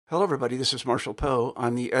Hello, everybody. This is Marshall Poe.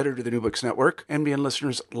 I'm the editor of the New Books Network. NBN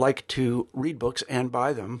listeners like to read books and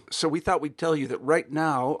buy them. So we thought we'd tell you that right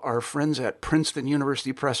now, our friends at Princeton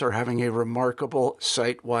University Press are having a remarkable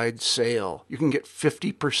site-wide sale. You can get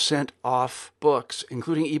 50% off books,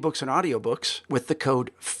 including ebooks and audiobooks, with the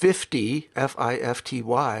code 50,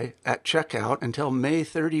 F-I-F-T-Y, at checkout until May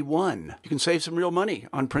 31. You can save some real money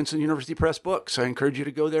on Princeton University Press books. I encourage you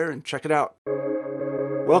to go there and check it out.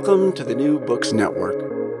 Welcome to the New Books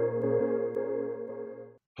Network.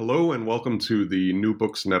 Hello and welcome to the New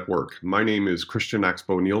Books Network. My name is Christian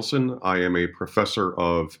Axbo Nielsen. I am a professor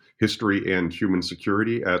of history and human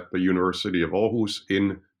security at the University of Aarhus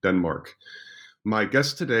in Denmark. My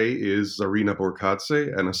guest today is Zarina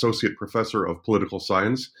Burkadze, an associate professor of political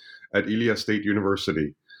science at Ilia State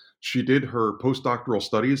University. She did her postdoctoral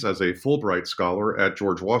studies as a Fulbright scholar at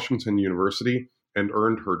George Washington University and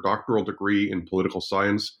earned her doctoral degree in political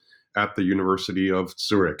science at the University of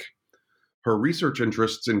Zurich. Her research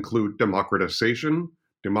interests include democratization,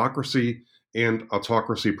 democracy, and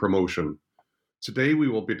autocracy promotion. Today, we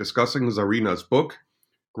will be discussing Zarina's book,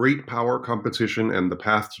 Great Power Competition and the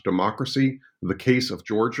Path to Democracy, The Case of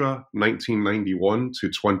Georgia, 1991 to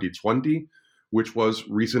 2020, which was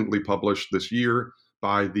recently published this year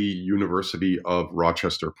by the University of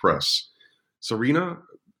Rochester Press. Zarina,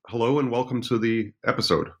 hello and welcome to the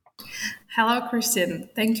episode. Hello, Christian.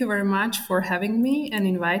 Thank you very much for having me and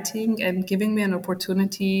inviting and giving me an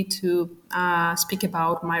opportunity to speak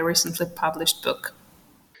about my recently published book.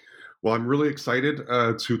 Well, I'm really excited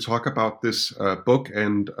to talk about this book,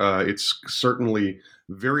 and it's certainly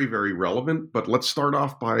very, very relevant. But let's start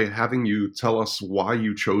off by having you tell us why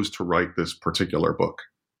you chose to write this particular book.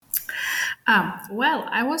 Well,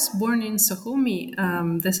 I was born in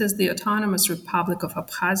Sukhumi. This is the Autonomous Republic of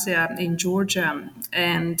Abkhazia in Georgia.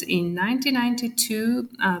 And in 1992,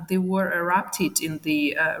 the war erupted in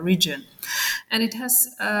the region. And it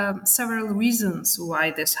has several reasons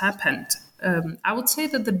why this happened. I would say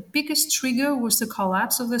that the biggest trigger was the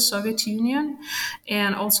collapse of the Soviet Union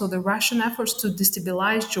and also the Russian efforts to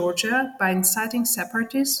destabilize Georgia by inciting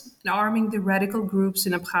separatists and arming the radical groups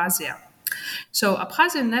in Abkhazia. So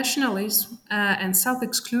Abkhazian nationalism and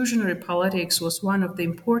self-exclusionary politics was one of the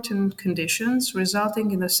important conditions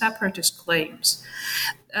resulting in the separatist claims.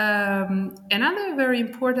 Another very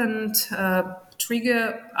important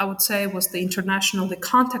trigger, I would say, was the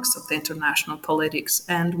context of the international politics.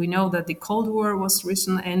 And we know that the Cold War was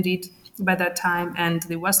recently ended by that time, and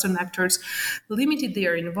the Western actors limited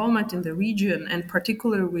their involvement in the region, and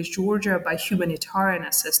particularly with Georgia, by humanitarian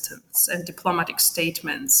assistance and diplomatic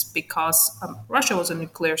statements, because Russia was a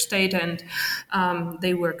nuclear state, and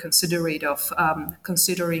they were considerate of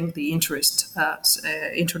considering the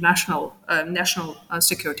international national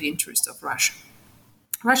security interest of Russia.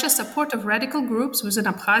 Russia's support of radical groups within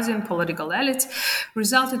Abkhazian political elites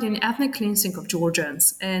resulted in ethnic cleansing of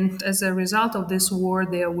Georgians. And as a result of this war,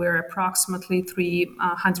 there were approximately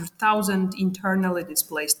 300,000 internally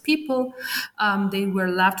displaced people. They were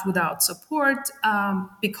left without support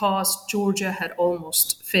because Georgia had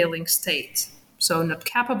almost failing state. So not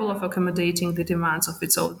capable of accommodating the demands of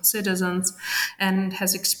its own citizens, and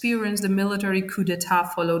has experienced the military coup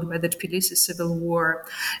d'etat followed by the Tbilisi civil war.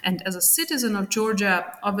 And as a citizen of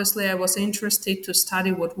Georgia, obviously I was interested to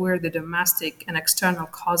study what were the domestic and external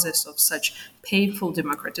causes of such painful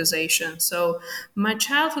democratization. So my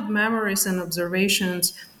childhood memories and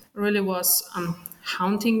observations really was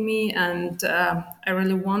haunting me, and I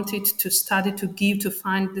really wanted to study, to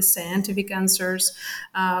find the scientific answers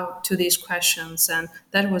to these questions. And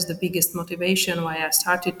that was the biggest motivation why I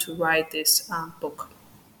started to write this book.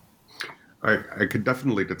 I could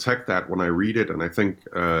definitely detect that when I read it, and I think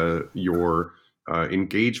your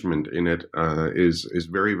engagement in it is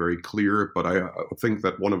very, very clear. But I think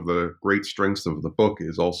that one of the great strengths of the book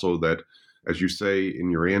is also that, as you say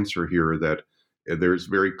in your answer here, that there's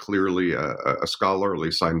very clearly a scholarly,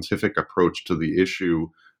 scientific approach to the issue,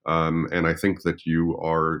 and I think that you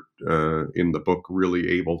are, in the book, really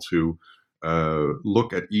able to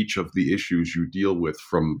look at each of the issues you deal with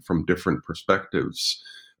from different perspectives,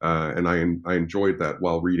 and I enjoyed that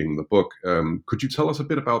while reading the book. Could you tell us a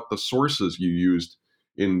bit about the sources you used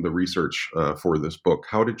in the research for this book?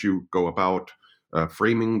 How did you go about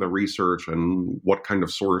framing the research, and what kind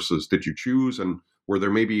of sources did you choose, and were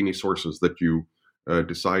there maybe any sources that you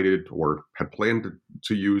decided or had planned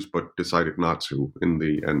to use but decided not to in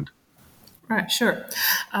the end? Right, sure.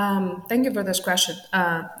 Thank you for this question.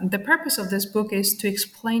 The purpose of this book is to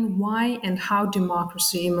explain why and how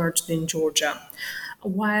democracy emerged in Georgia.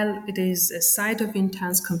 While it is a site of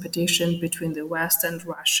intense competition between the West and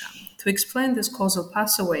Russia, To explain this causal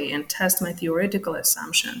pathway and test my theoretical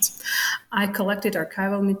assumptions, I collected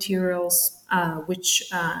archival materials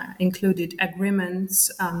which included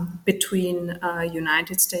agreements between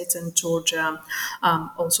United States and Georgia,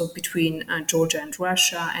 also between Georgia and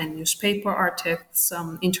Russia, and newspaper articles,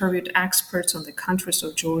 interviewed experts on the countries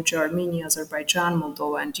of Georgia, Armenia, Azerbaijan,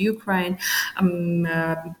 Moldova, and Ukraine.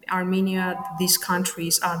 Armenia, these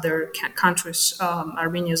countries, other countries,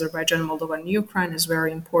 Armenia, Azerbaijan, Moldova, and Ukraine is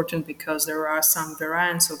very important because there are some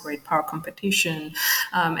variants of great power competition,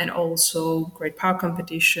 and also great power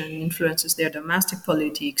competition influences their domestic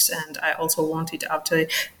politics. And I also wanted, after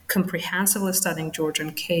comprehensively studying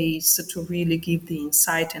Georgian case, to really give the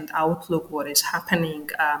insight and outlook what is happening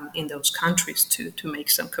in those countries to make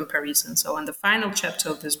some comparisons. So, and the final chapter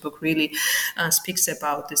of this book really speaks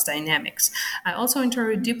about these dynamics. I also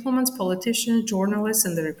interviewed diplomats, politicians, journalists,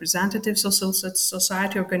 and the representatives of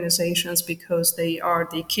society organizations because they are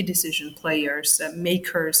the key decision players,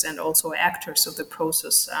 makers, and also actors of the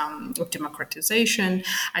process of democratization.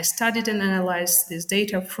 I studied and analyzed this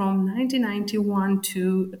data from 1991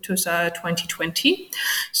 to 2020.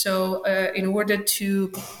 So in order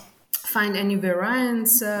to find any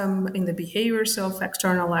variance in the behaviors of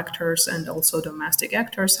external actors and also domestic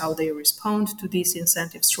actors, how they respond to these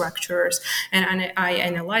incentive structures. And I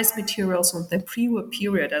analyzed materials on the pre-war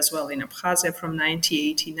period as well in Abkhazia from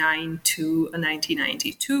 1989 to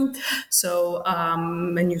 1992. So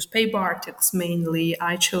newspaper articles mainly,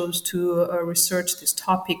 I chose to research this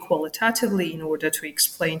topic qualitatively in order to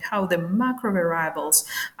explain how the macro variables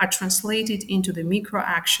are translated into the micro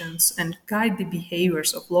actions and guide the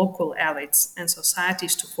behaviors of local elites and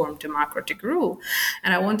societies to form democratic rule.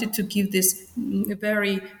 And I wanted to give this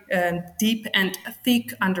very deep and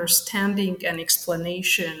thick understanding and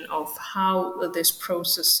explanation of how these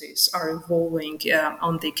processes are evolving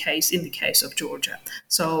in the case of Georgia.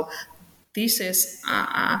 So this is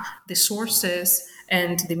the sources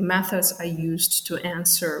and the methods I used to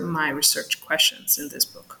answer my research questions in this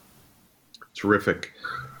book. Terrific.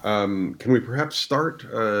 Can we perhaps start,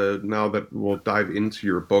 now that we'll dive into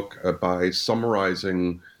your book, by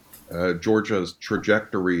summarizing Georgia's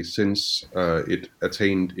trajectory since it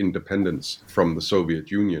attained independence from the Soviet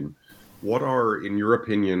Union? What are, in your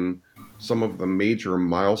opinion, some of the major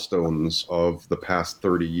milestones of the past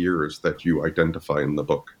 30 years that you identify in the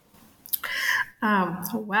book?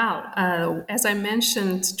 As I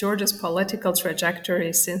mentioned, Georgia's political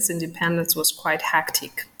trajectory since independence was quite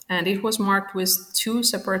hectic. And it was marked with two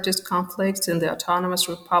separatist conflicts in the autonomous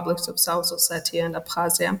republics of South Ossetia and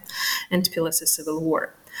Abkhazia, and Tbilisi Civil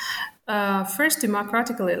War. First,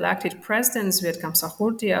 democratically elected President Zviad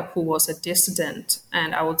Gamsakhourdia, who was a dissident,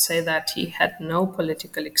 and I would say that he had no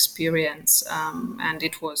political experience, and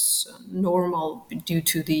it was normal due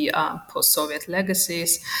to the post-Soviet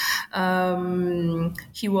legacies.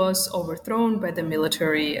 He was overthrown by the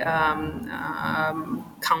military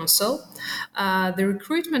council. The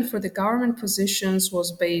recruitment for the government positions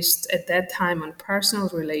was based at that time on personal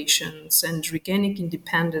relations, and regaining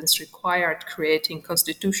independence required creating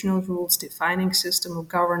constitutional rules, defining system of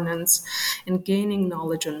governance, and gaining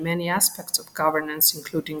knowledge on many aspects of governance,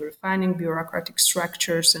 including refining bureaucratic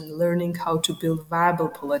structures and learning how to build viable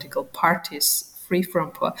political parties free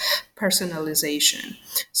from personalization.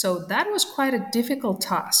 So that was quite a difficult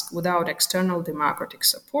task without external democratic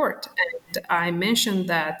support. And I mentioned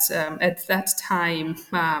that at that time,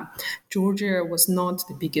 Georgia was not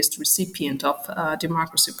the biggest recipient of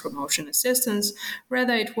democracy promotion assistance.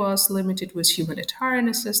 Rather, it was limited with humanitarian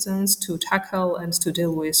assistance to tackle and to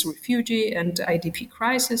deal with refugee and IDP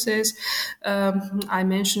crises. I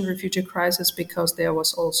mentioned refugee crisis because there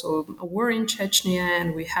was also a war in Chechnya,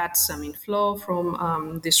 and we had some inflow from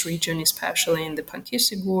this region, especially in the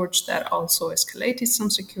Pankisi Gorge, that also escalated some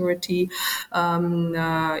security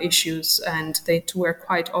issues, and they were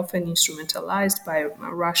quite often instrumentalized by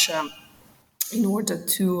Russia in order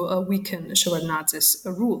to weaken Shevardnadze's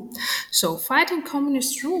rule. So fighting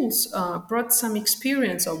communist rules brought some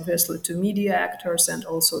experience, obviously, to media actors and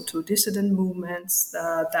also to dissident movements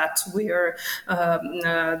that were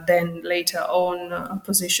then later on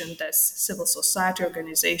positioned as civil society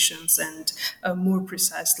organizations and more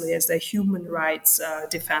precisely as the human rights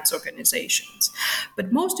defense organizations.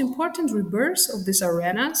 But most important rebirth of these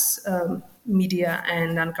arenas, media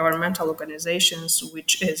and non-governmental organizations,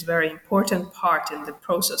 which is very important part in the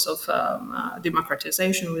process of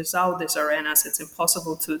democratization. Without these arenas, it's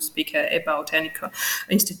impossible to speak about any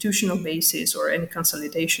institutional basis or any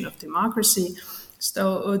consolidation of democracy.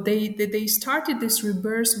 So they started this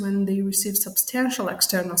rebirth when they received substantial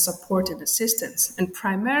external support and assistance, and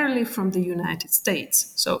primarily from the United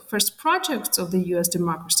States. So first projects of the U.S.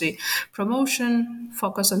 democracy promotion,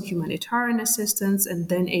 focus on humanitarian assistance, and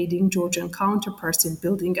then aiding Georgian counterparts in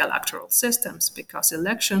building electoral systems, because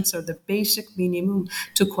elections are the basic minimum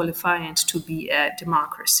to qualify and to be a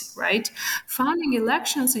democracy, right? Founding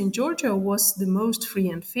elections in Georgia was the most free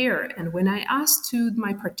and fair. And when I asked to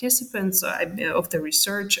my participants of the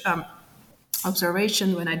research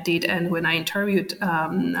observation when I did and when I interviewed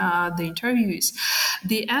the interviewees,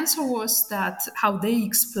 the answer was that how they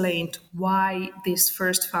explained why these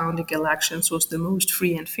first founding elections was the most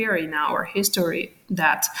free and fair in our history,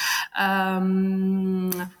 that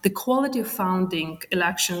the quality of founding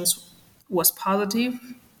elections was positive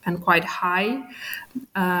and quite high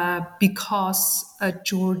because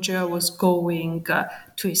Georgia was going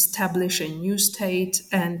to establish a new state,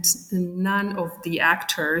 and none of the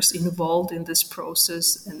actors involved in this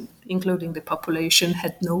process, and including the population,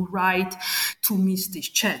 had no right to miss this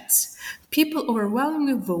chance. People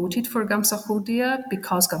overwhelmingly voted for Gamsakhourdia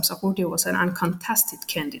because Gamsakhourdia was an uncontested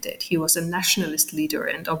candidate. He was a nationalist leader,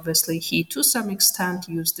 and obviously he, to some extent,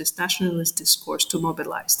 used this nationalist discourse to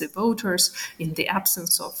mobilize the voters in the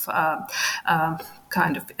absence of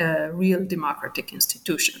real democratic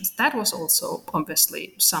institutions. That was also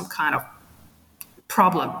obviously some kind of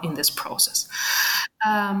problem in this process.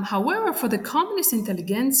 However, for the communist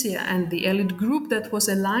intelligentsia and the elite group that was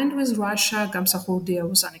aligned with Russia, Gamsakhourdia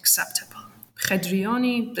was unacceptable.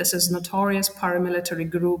 Khedrioni, this is notorious paramilitary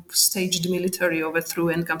group, staged military overthrow,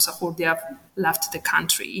 and Gamsakhourdia left the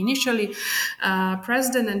country. Initially,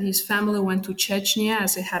 President and his family went to Chechnya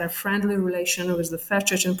as he had a friendly relation with the first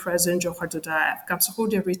Chechen president, Johar Dudayev.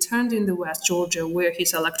 Gamsakhourdia returned in the West Georgia, where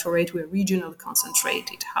his electorate were regionally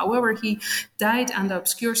concentrated. However, he died under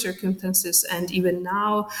obscure circumstances, and even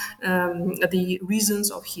now, the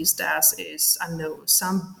reasons of his death is unknown.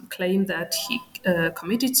 Some claim that he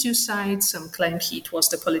committed suicide, some claim it was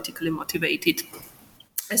the politically motivated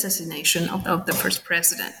assassination of the first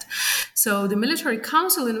president. So the military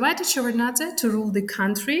council invited Shevardnadze to rule the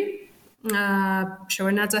country.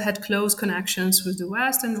 Shevardnadze had close connections with the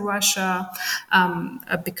West and Russia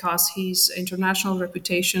because his international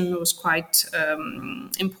reputation was quite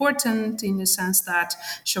important, in the sense that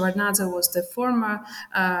Shevardnadze was the former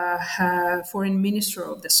foreign minister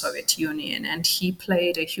of the Soviet Union, and he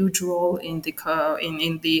played a huge role in the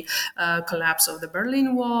collapse of the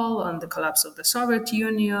Berlin Wall, and the collapse of the Soviet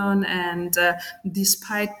Union. And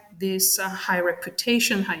despite this high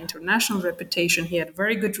international reputation, he had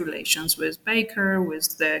very good relations with Baker,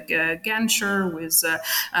 with the Genscher, with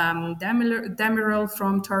Demirel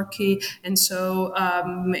from Turkey. And so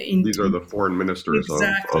these are the foreign ministers of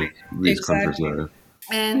these countries now.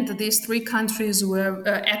 And these three countries were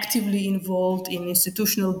actively involved in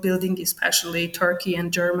institutional building, especially Turkey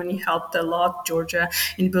and Germany helped a lot Georgia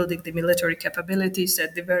in building the military capabilities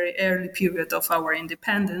at the very early period of our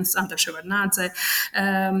independence under Shevardnadze.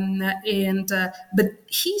 But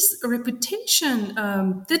his reputation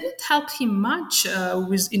didn't help him much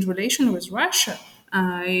in relation with Russia.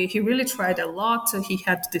 He really tried a lot. He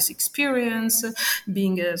had this experience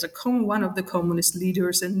being as one of the communist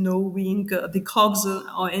leaders and knowing the cogs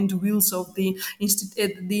and wheels of the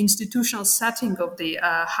institutional setting of the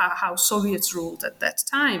how Soviets ruled at that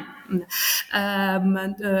time.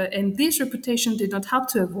 And this reputation did not help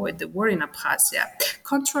to avoid the war in Abkhazia.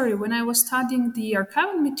 Contrary, when I was studying the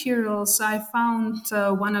archival materials, I found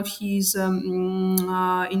one of his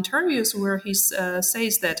interviews where he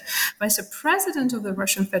says that Vice President of the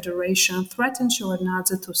Russian Federation threatened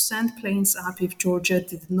Shevardnadze to send planes up if Georgia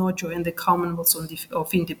did not join the Commonwealth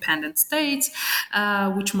of Independent States,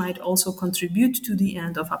 which might also contribute to the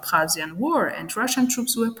end of Abkhazian war. And Russian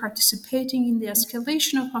troops were participating in the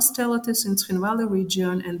escalation of hostilities in Tskhinvali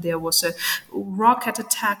region, and there was a rocket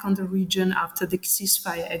attack on the region after the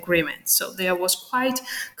ceasefire agreement. So there was quite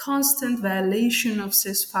constant violation of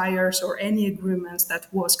ceasefires or any agreements that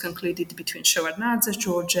was concluded between Shevardnadze,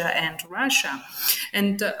 Georgia, and Russia.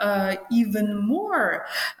 And even more,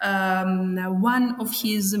 one of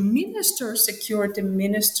his security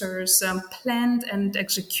ministers, planned and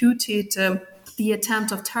executed the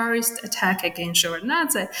attempt of terrorist attack against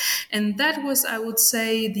Shevardnadze. And that was, I would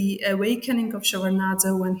say, the awakening of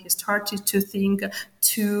Shevardnadze when he started to think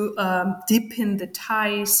to deepen the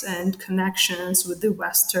ties and connections with the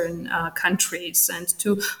Western countries and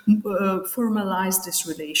to formalize these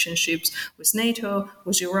relationships with NATO,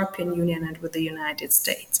 with the European Union, and with the United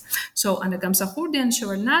States. So under Gamsakhourdia and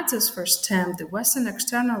Shevardnadze's first term, the Western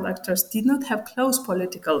external actors did not have close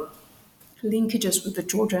political linkages with the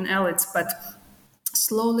Georgian elites, but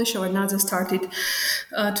slowly Shevardnadze started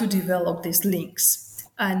to develop these links.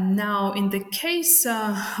 And now, in the case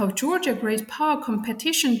of Georgia, great power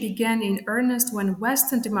competition began in earnest when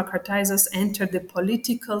Western democratizers entered the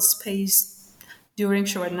political space during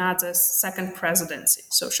Shevardnadze's second presidency.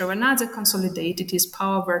 So Shevardnadze consolidated his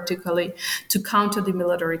power vertically to counter the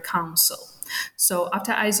military council. So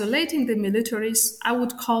after isolating the militaries, I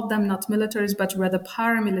would call them not militaries, but rather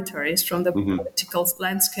paramilitaries from the political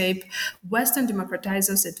landscape, Western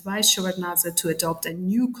democratizers advised Shevardnadze to adopt a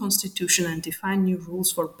new constitution and define new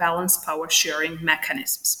rules for balanced power sharing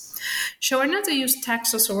mechanisms. Shevardnadze used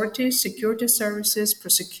tax authorities, security services,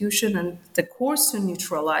 prosecution, and the courts to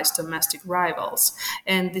neutralize domestic rivals.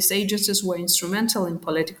 And these agencies were instrumental in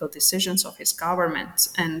political decisions of his government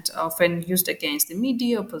and often used against the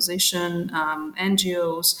media, opposition,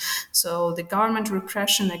 NGOs. So the government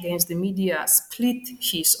repression against the media split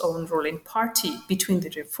his own ruling party between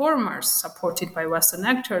the reformers supported by Western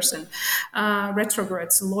actors and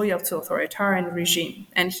retrogrades loyal to authoritarian regime.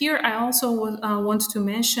 And here I also want to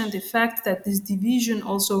mention the fact that this division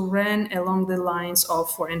also ran along the lines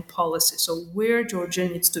of foreign policy. So where Georgia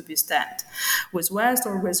needs to be stand, with West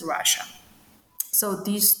or with Russia. So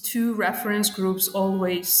these two reference groups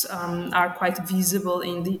always are quite visible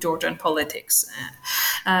in the Georgian politics.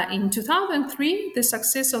 In 2003, the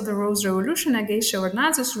success of the Rose Revolution against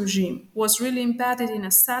Shevardnadze's regime was really embedded in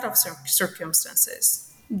a set of circumstances.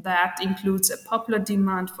 That includes a popular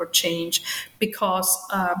demand for change because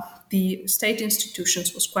the state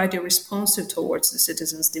institutions was quite irresponsive towards the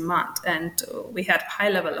citizens' demand, and we had high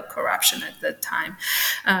level of corruption at that time.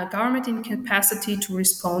 Government incapacity to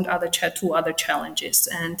respond to other challenges,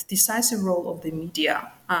 and decisive role of the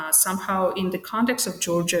media. Somehow, in the context of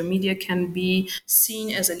Georgia, media can be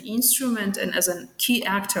seen as an instrument and as a key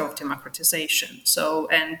actor of democratization. So,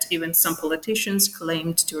 and even some politicians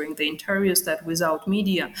claimed during the interviews that without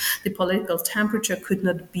media, the political temperature could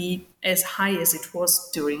not be as high as it was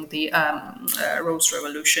during the Rose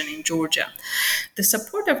Revolution in Georgia. The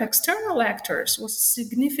support of external actors was a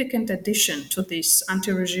significant addition to this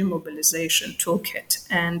anti-regime mobilization toolkit.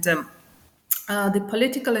 And the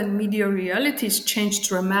political and media realities changed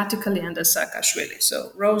dramatically under Saakashvili.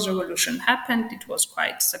 So Rose Revolution happened. It was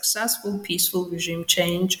quite successful, peaceful regime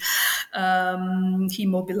change. He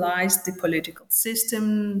mobilized the political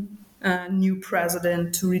system, new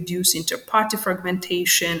president to reduce inter-party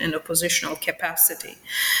fragmentation and oppositional capacity.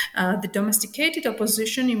 The domesticated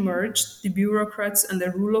opposition emerged. The bureaucrats and the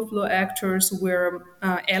rule of law actors were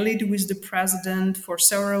allied with the president for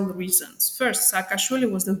several reasons. First, Saakashvili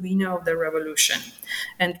was the winner of the revolution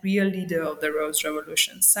and real leader of the Rose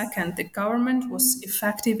Revolution. Second, the government was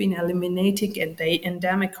effective in eliminating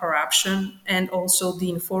endemic corruption and also the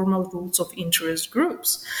informal rules of interest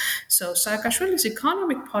groups. So Saakashvili's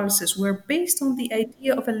economic policies were based on the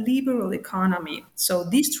idea of a liberal economy. So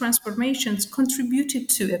these transformations contributed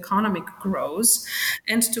to economic growth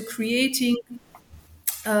and to creating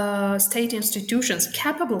state institutions,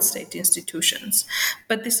 capable state institutions.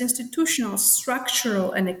 But this institutional,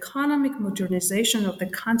 structural, and economic modernization of the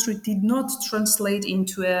country did not translate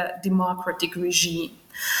into a democratic regime.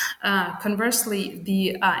 Conversely,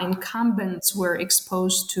 the incumbents were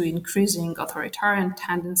exposed to increasing authoritarian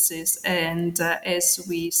tendencies, and as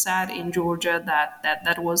we said in Georgia,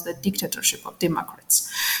 that was the dictatorship of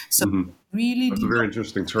Democrats. So really, that's a very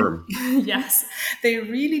interesting term. Yes, they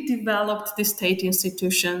really developed the state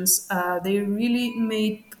institutions. They really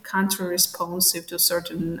made country responsive to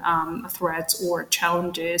certain threats or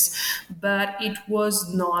challenges, but it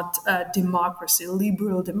was not a democracy,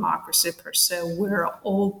 liberal democracy per se, where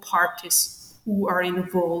all parties who are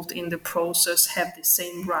involved in the process have the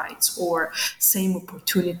same rights or same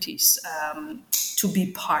opportunities to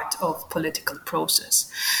be part of political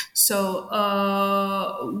process. So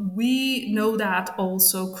we know that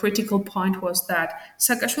also critical point was that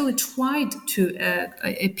Saakashvili tried to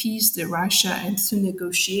appease the Russia and to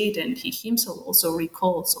negotiate, and he himself also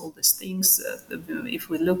recalls all these things if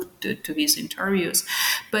we look to his interviews.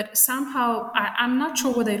 But somehow, I'm not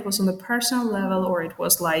sure whether it was on the personal level or it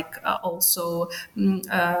was like also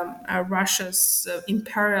Russia's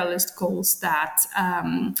imperialist goals that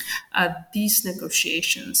these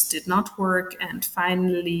negotiations did not work, and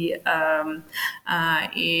finally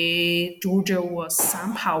Georgia was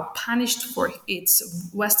somehow punished for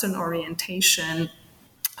its Western orientation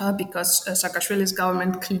because Saakashvili's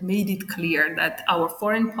government made it clear that our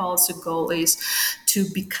foreign policy goal is to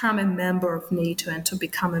become a member of NATO and to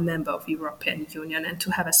become a member of European Union and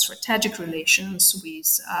to have a strategic relations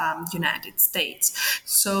with United States.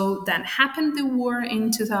 So then happened the war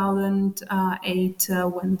in 2008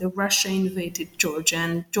 when the Russia invaded Georgia,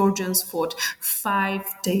 and Georgians fought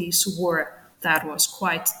 5 days war. That was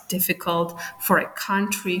quite difficult for a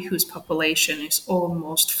country whose population is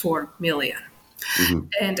almost 4 million. Mm-hmm.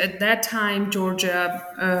 And at that time, Georgia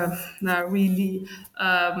really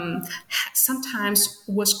sometimes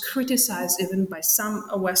was criticized even by some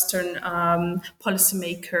Western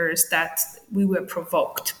policymakers that we were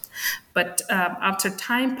provoked. But after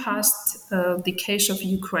time passed, the case of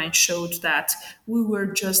Ukraine showed that we were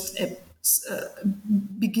just a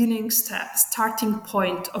starting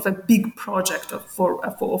point of a big project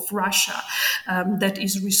of Russia that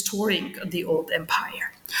is restoring the old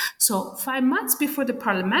empire. So 5 months before the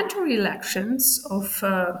parliamentary elections of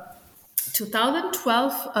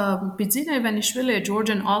 2012, Bidzina Ivanishvili, a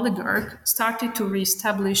Georgian oligarch, started to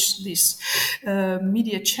reestablish this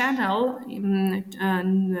media channel,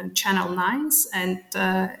 Channel 9, and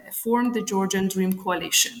formed the Georgian Dream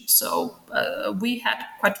Coalition. So we had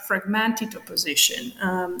quite fragmented opposition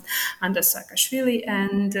under Saakashvili,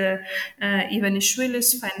 and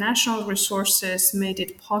Ivanishvili's financial resources made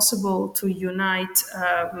it possible to unite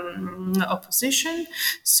opposition.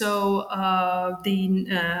 So the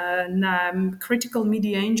critical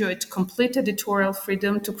media enjoyed complete editorial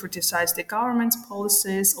freedom to criticize the government's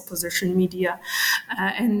policies, opposition media,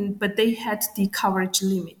 but they had the coverage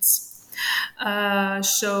limits.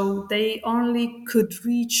 So they only could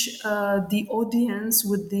reach the audience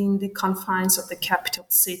within the confines of the capital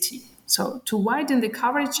city. So to widen the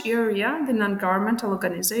coverage area, the non-governmental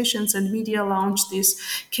organizations and media launched this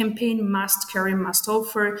campaign Must Carry, Must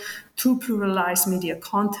Offer to pluralize media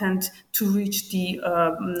content to reach the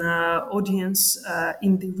audience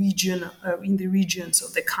in the regions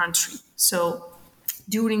of the country. So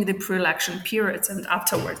during the pre-election periods and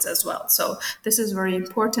afterwards as well. So this is very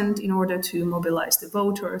important in order to mobilize the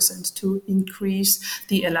voters and to increase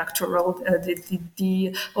the electoral,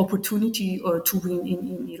 the opportunity to win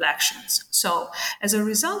in elections. So as a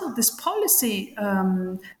result of this policy,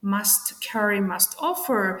 Must Carry, Must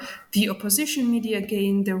Offer, the opposition media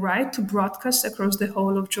gained the right to broadcast across the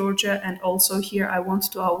whole of Georgia. And also here I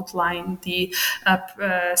want to outline the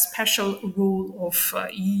special role of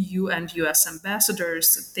EU and US ambassadors.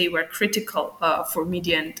 They were critical for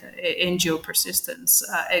media and NGO persistence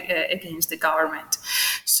against the government.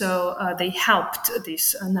 So they helped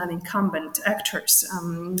these non-incumbent actors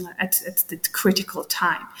at the critical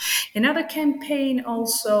time. Another campaign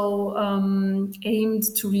also aimed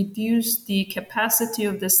to reduce the capacity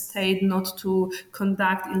of the state not to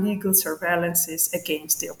conduct illegal surveillances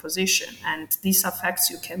against the opposition. And this Affects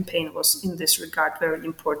You campaign was in this regard very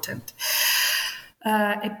important.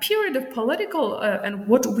 A period of political, and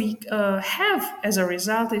what we have as a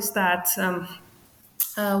result is that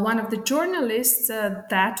one of the journalists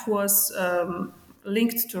that was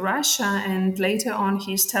linked to Russia, and later on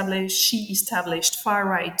she established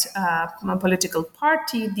far-right political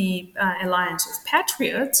party, the Alliance of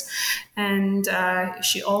Patriots, and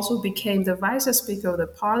she also became the vice speaker of the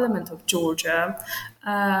Parliament of Georgia.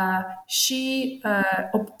 She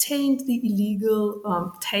obtained the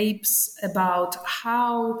illegal tapes about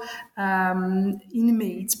how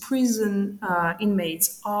prison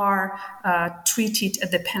inmates are treated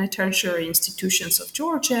at the penitentiary institutions of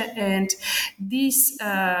Georgia, and these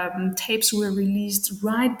tapes were released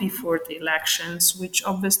right before the elections, which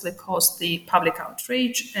obviously caused the public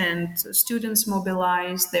outrage, and students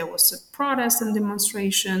mobilized. There was a protest and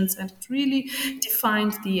demonstrations, and it really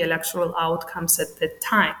defined the electoral outcomes at the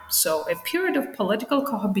time. So a period of political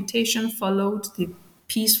cohabitation followed the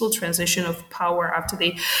peaceful transition of power after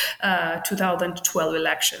the 2012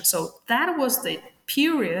 election. So that was the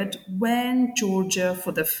period when Georgia,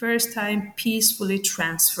 for the first time, peacefully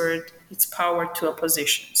transferred its power to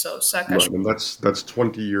opposition. So Saakashvili, right, and that's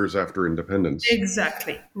 20 years after independence.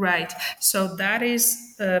 Exactly, right. So that is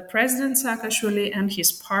President Saakashvili and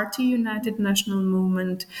his party, United National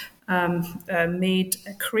Movement, made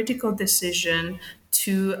a critical decision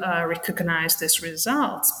to recognize this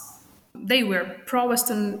result. They were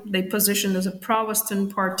pro-Western, they positioned as a pro-Western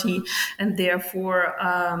party, and therefore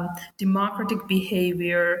democratic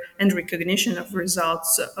behavior and recognition of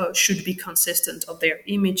results should be consistent of their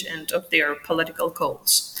image and of their political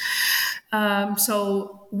goals.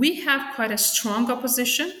 So we have quite a strong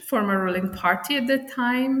opposition from a ruling party at that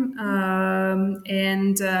time,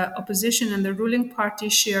 and opposition and the ruling party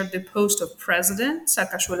shared the post of president.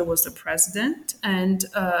 Saakashvili was the president, and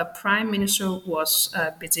prime minister was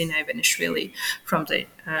Bidzina Ivanishvili from the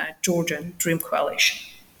Georgian Dream Coalition.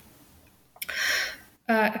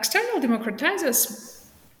 External democratizers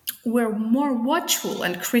were more watchful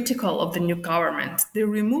and critical of the new government. The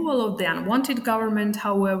removal of the unwanted government,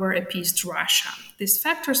 however, appeased Russia. These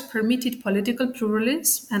factors permitted political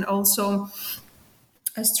pluralism and also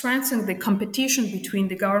strengthened the competition between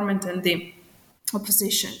the government and the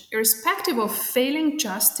opposition. Irrespective of failing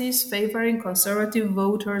justice, favoring conservative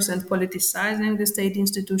voters, and politicizing the state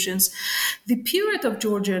institutions, the period of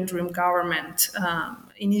Georgian Dream government,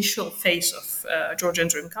 initial phase of Georgian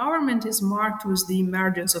Dream government, is marked with the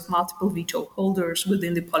emergence of multiple veto holders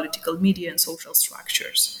within the political media and social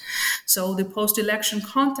structures. So the post-election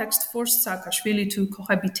context forced Saakashvili to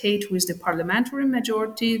cohabitate with the parliamentary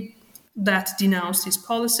majority that denounced his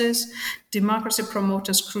policies. Democracy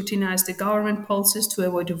promoters scrutinized the government policies to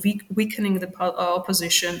avoid weakening the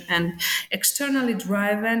opposition, and externally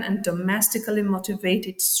driven and domestically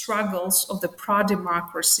motivated struggles of the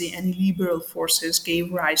pro-democracy and liberal forces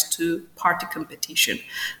gave rise to party competition,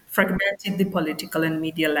 fragmented the political and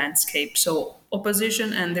media landscape. So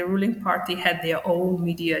opposition and the ruling party had their own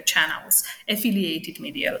media channels, affiliated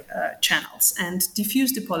media channels, and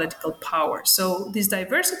diffused the political power. So this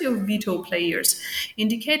diversity of veto players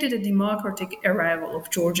indicated a democratic arrival of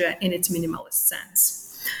Georgia in its minimalist sense.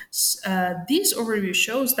 This overview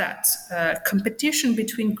shows that competition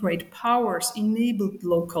between great powers enabled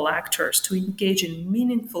local actors to engage in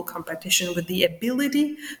meaningful competition with the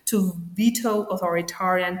ability to veto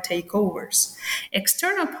authoritarian takeovers.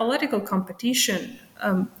 External political competition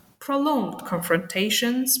prolonged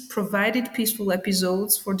confrontations, provided peaceful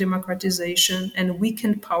episodes for democratization, and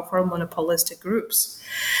weakened powerful monopolistic groups.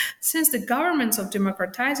 Since the governments of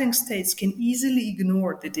democratizing states can easily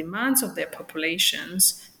ignore the demands of their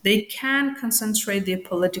populations, they can concentrate their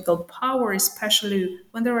political power, especially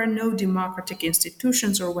when there are no democratic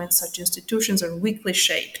institutions or when such institutions are weakly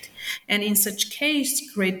shaped. And in such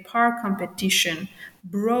case, great power competition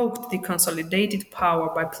broke the consolidated power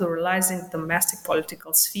by pluralizing domestic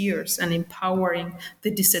political spheres and empowering the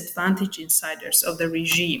disadvantaged insiders of the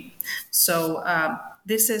regime. So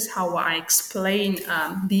this is how I explain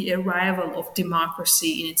the arrival of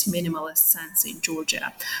democracy in its minimalist sense in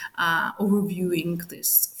Georgia, overviewing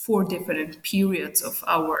these 4 different periods of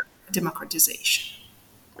our democratization.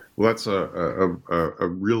 Well, that's a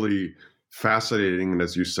really fascinating and,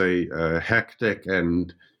 as you say, hectic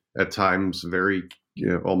and at times very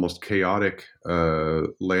almost chaotic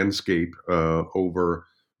landscape over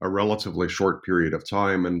a relatively short period of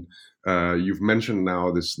time. And you've mentioned now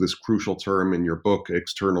this crucial term in your book,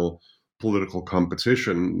 external political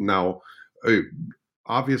competition. Now,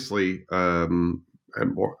 obviously, and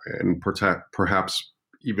perhaps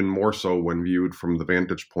even more so when viewed from the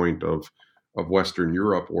vantage point of Western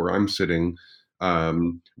Europe, where I'm sitting,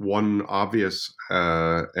 one obvious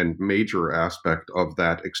and major aspect of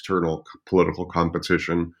that external political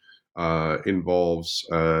competition involves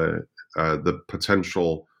the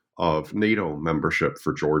potential of NATO membership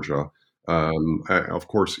for Georgia. Of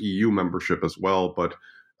course, EU membership as well, but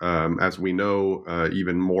as we know,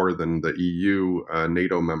 even more than the EU,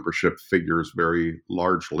 NATO membership figures very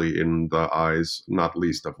largely in the eyes, not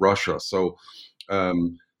least of Russia. So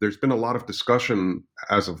there's been a lot of discussion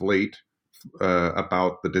as of late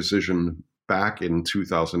about the decision back in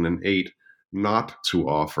 2008 not to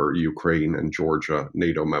offer Ukraine and Georgia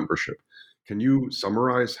NATO membership. Can you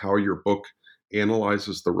summarize how your book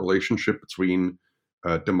analyzes the relationship between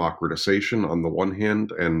democratization on the one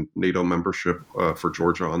hand and NATO membership for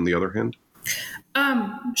Georgia on the other hand?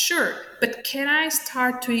 Sure, but can I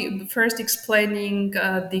start to first explaining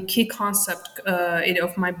the key concept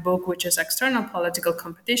of my book, which is external political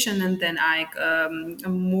competition, and then I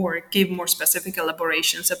give more specific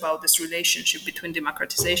elaborations about this relationship between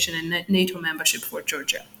democratization and NATO membership for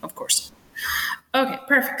Georgia, of course. Okay,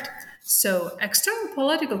 perfect. So external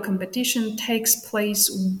political competition takes place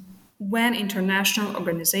when international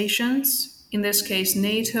organizations, in this case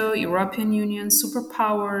NATO, European Union,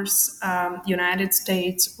 superpowers, United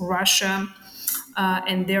States, Russia,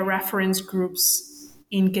 and their reference groups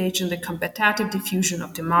engage in the competitive diffusion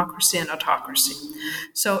of democracy and autocracy.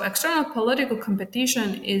 So external political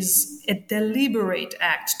competition is a deliberate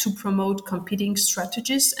act to promote competing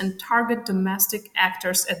strategies and target domestic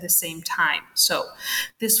actors at the same time. So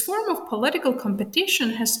this form of political competition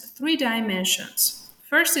has 3 dimensions.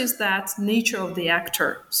 First is that nature of the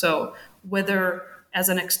actor. So whether as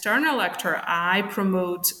an external actor, I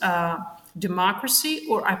promote democracy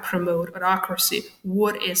or I promote autocracy.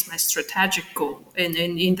 What is my strategic goal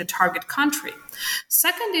in the target country?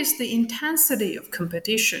 Second is the intensity of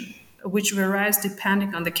competition, which varies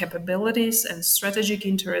depending on the capabilities and strategic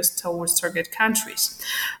interests towards target countries.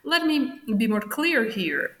 Let me be more clear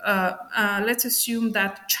here. Let's assume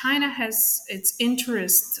that China has its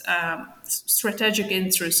strategic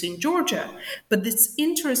interests in Georgia, but its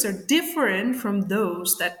interests are different from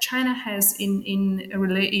those that China has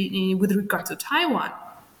with regard to Taiwan.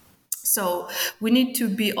 So we need to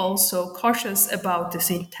be also cautious about this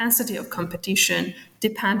intensity of competition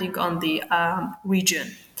depending on the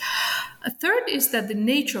region. A third is that the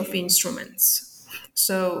nature of instruments.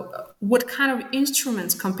 So what kind of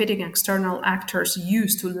instruments competing external actors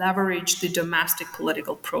use to leverage the domestic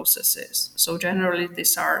political processes? So generally,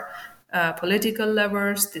 these are political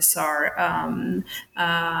levers, these are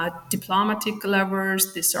diplomatic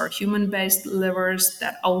levers, these are human-based levers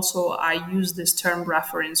that also I use this term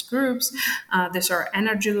reference groups. These are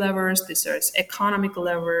energy levers, these are economic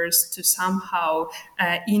levers to somehow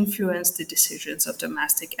influence the decisions of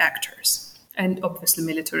domestic actors. And obviously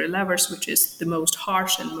military levers, which is the most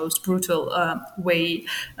harsh and most brutal way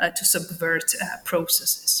to subvert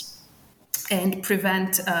processes and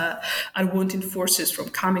prevent unwanted forces from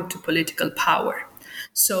coming to political power.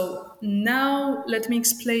 So now let me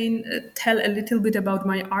tell a little bit about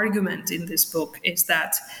my argument in this book, is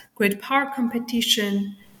that great power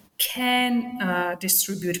competition can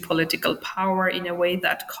distribute political power in a way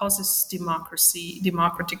that causes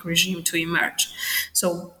democratic regime to emerge.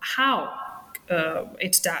 So how?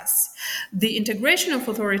 It does. The integration of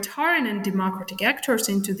authoritarian and democratic actors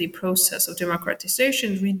into the process of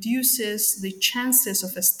democratization reduces the chances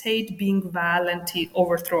of a state being violently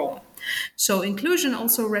overthrown. So inclusion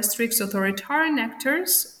also restricts authoritarian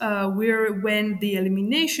actors when the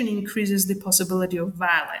elimination increases the possibility of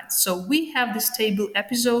violence. So we have these stable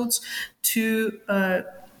episodes to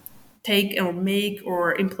take or make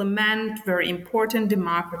or implement very important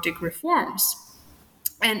democratic reforms.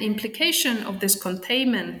 An implication of this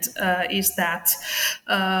containment is that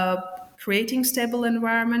creating stable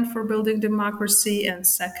environment for building democracy, and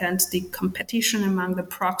second, the competition among the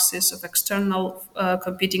proxies of external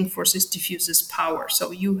competing forces diffuses power. So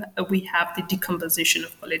we have the decomposition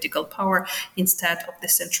of political power instead of the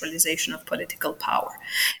centralization of political power.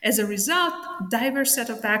 As a result, diverse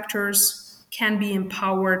set of actors can be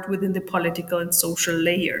empowered within the political and social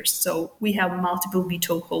layers. So we have multiple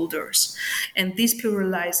veto holders. And this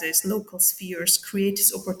pluralizes local spheres,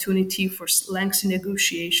 creates opportunity for lengthy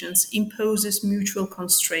negotiations, imposes mutual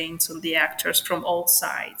constraints on the actors from all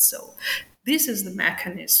sides. So this is the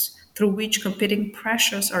mechanism through which competing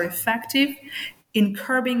pressures are effective in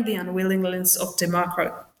curbing the unwillingness of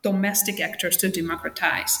domestic actors to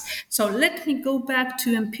democratize. So let me go back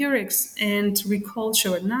to empirics and recall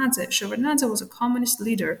Shevardnadze. Shevardnadze was a communist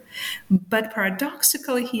leader, but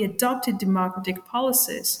paradoxically, he adopted democratic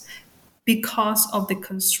policies because of the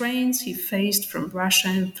constraints he faced from Russia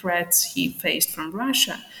and threats he faced from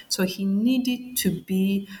Russia. So he needed to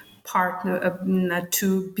be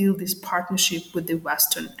to build this partnership with the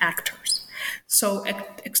Western actors. So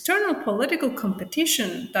external political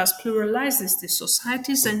competition thus pluralizes the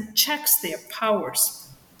societies and checks their powers.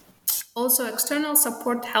 Also, external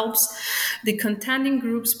support helps the contending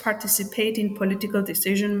groups participate in political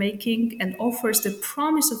decision-making and offers the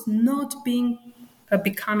promise of not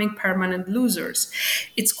becoming permanent losers.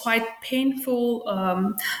 It's quite painful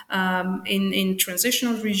in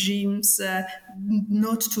transitional regimes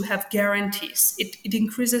not to have guarantees. It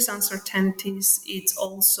increases uncertainties. It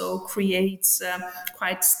also creates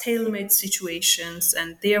quite stalemate situations,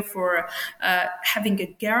 and therefore having a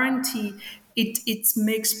guarantee, it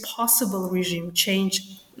makes possible regime change.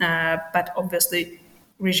 But obviously,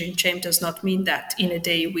 regime change does not mean that in a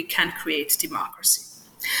day we can create democracy.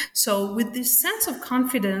 So with this sense of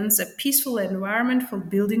confidence, a peaceful environment for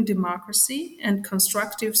building democracy and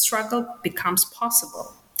constructive struggle becomes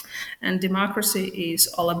possible. And democracy is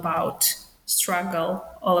all about struggle,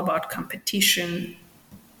 all about competition,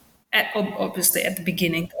 obviously at the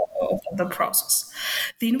beginning of the process.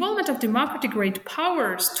 The involvement of democratic great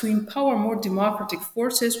powers to empower more democratic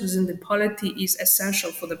forces within the polity is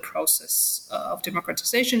essential for the process of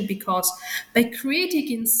democratization, because by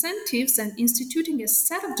creating incentives and instituting a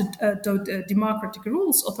set of democratic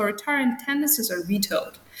rules, authoritarian tendencies are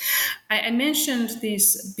vetoed. I mentioned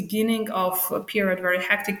this beginning of a period, very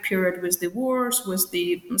hectic period with the wars, with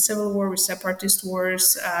the civil war, with separatist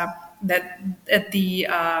wars, that the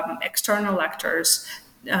external actors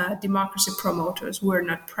democracy promoters were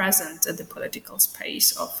not present at the political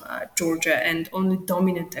space of Georgia, and only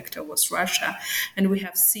dominant actor was Russia. And we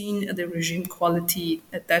have seen the regime quality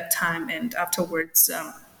at that time and afterwards.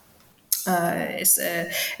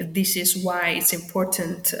 This is why it's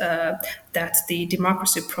important that the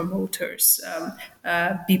democracy promoters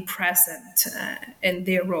be present, and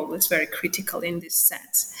their role is very critical in this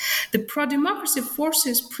sense. The pro-democracy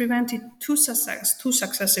forces prevented two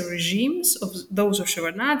successive regimes, of those of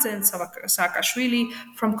Shevardnadze and Saakashvili,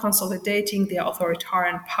 from consolidating their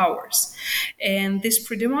authoritarian powers. And these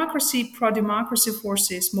pro-democracy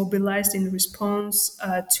forces mobilized in response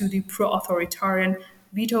to the pro-authoritarian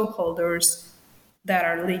veto holders that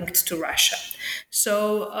are linked to Russia.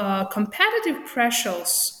 So competitive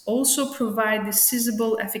pressures also provide the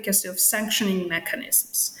sizable efficacy of sanctioning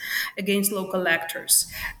mechanisms against local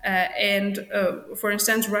actors. For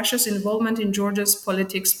instance, Russia's involvement in Georgia's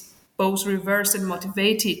politics both reversed and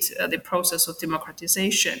motivated the process of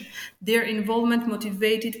democratization. Their involvement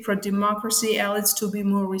motivated pro-democracy elites to be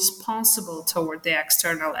more responsible toward the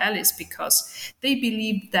external allies because they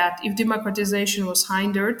believed that if democratization was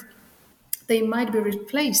hindered, they might be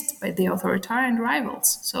replaced by the authoritarian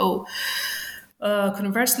rivals. So,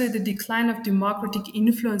 conversely, the decline of democratic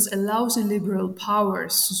influence allows illiberal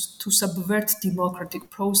powers to subvert democratic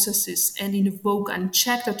processes and invoke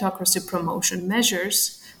unchecked autocracy promotion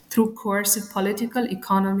measures through coercive political,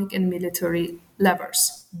 economic, and military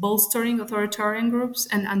levers, bolstering authoritarian groups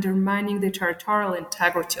and undermining the territorial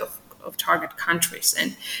integrity of target countries.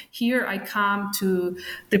 And here I come to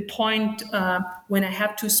the point when I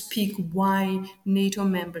have to speak why NATO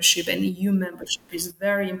membership and EU membership is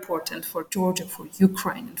very important for Georgia, for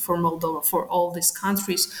Ukraine, and for Moldova, for all these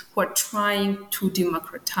countries who are trying to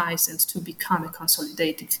democratize and to become a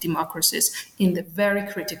consolidated democracies in the very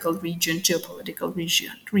critical geopolitical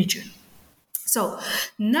region. So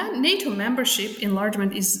NATO membership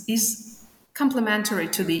enlargement is complementary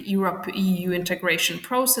to the Europe-EU integration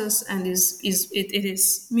process, and it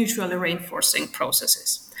is mutually reinforcing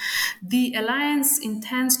processes. The alliance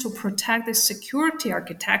intends to protect the security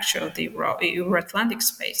architecture of the Euro-Atlantic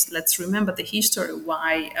space. Let's remember the history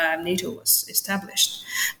why NATO was established.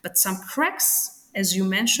 But some cracks, as you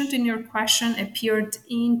mentioned in your question, appeared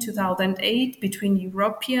in 2008 between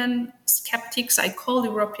European skeptics. I call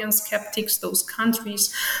European skeptics those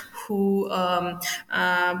countries who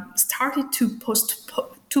started to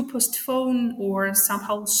postpone or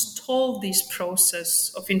somehow stall this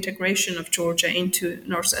process of integration of Georgia into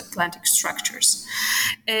North Atlantic structures.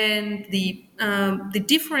 And the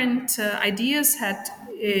different ideas had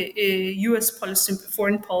U.S.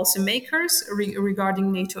 foreign policy makers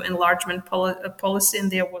regarding NATO enlargement policy,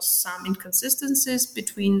 and there was some inconsistencies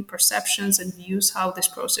between perceptions and views how this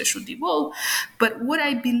process should evolve. But what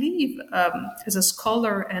I believe as a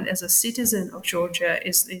scholar and as a citizen of Georgia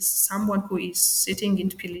is someone who is sitting in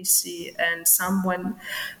Tbilisi and someone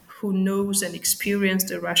who knows and experienced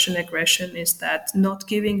the Russian aggression is that not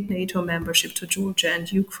giving NATO membership to Georgia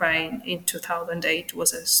and Ukraine in 2008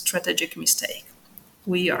 was a strategic mistake.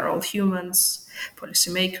 We are all humans,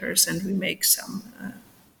 policymakers, and we make some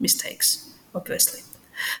mistakes, obviously.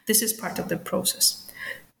 This is part of the process.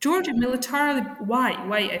 Georgia militarily, why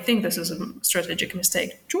I think this is a strategic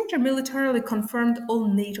mistake? Georgia militarily confirmed all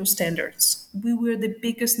NATO standards. We were the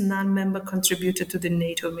biggest non-member contributor to the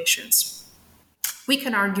NATO missions. We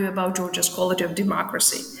can argue about Georgia's quality of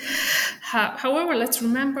democracy. However, let's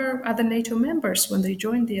remember other NATO members when they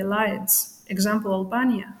joined the alliance. Example,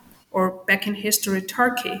 Albania. Or back in history,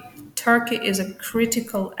 Turkey. Turkey is a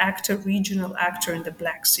critical actor, regional actor in the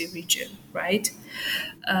Black Sea region, right?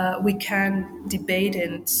 We can debate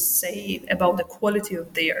and say about the quality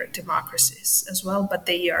of their democracies as well, but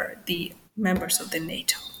they are the members of the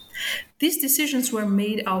NATO. These decisions were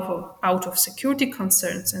made out of security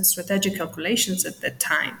concerns and strategic calculations at that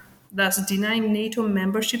time. Thus, denying NATO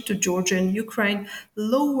membership to Georgia and Ukraine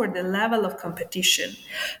lowered the level of competition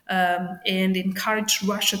and encouraged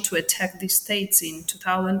Russia to attack these states in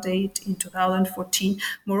 2008, in 2014.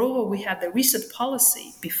 Moreover, we had the reset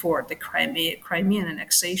policy before the Crimean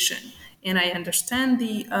annexation. And I understand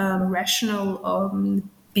the rationale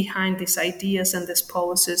behind these ideas and these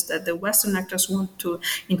policies that the Western actors want to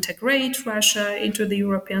integrate Russia into the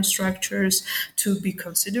European structures, to be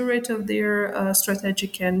considerate of their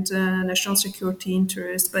strategic and national security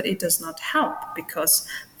interests, but it does not help because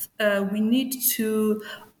we need to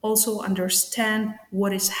also understand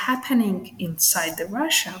what is happening inside the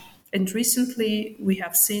Russia. And recently we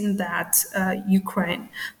have seen that Ukraine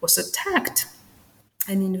was attacked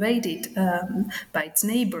and invaded by its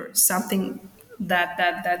neighbors, something that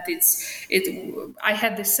I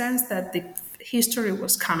had the sense that the history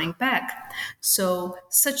was coming back. So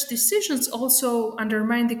such decisions also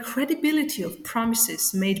undermine the credibility of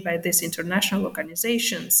promises made by these international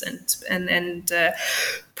organizations and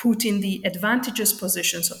put in the advantageous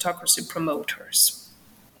positions autocracy promoters.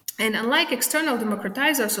 And unlike external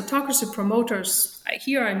democratizers, autocracy promoters,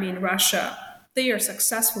 here I mean Russia, they are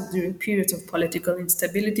successful during periods of political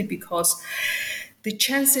instability because the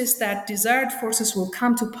chances that desired forces will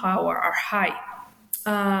come to power are high.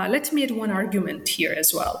 Let me add one argument here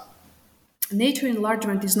as well. NATO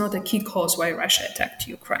enlargement is not a key cause why Russia attacked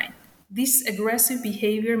Ukraine. This aggressive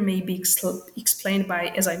behavior may be explained by,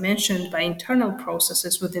 as I mentioned, by internal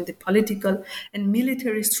processes within the political and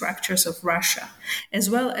military structures of Russia, as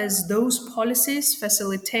well as those policies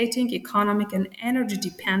facilitating economic and energy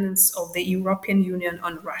dependence of the European Union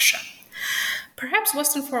on Russia. Perhaps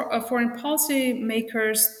Western foreign policy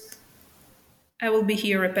makers, I will be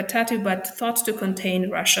here repetitive, but thought to contain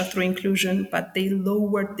Russia through inclusion, but they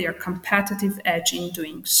lowered their competitive edge in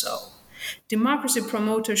doing so. Democracy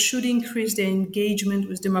promoters should increase their engagement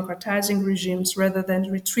with democratizing regimes rather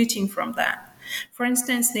than retreating from them. For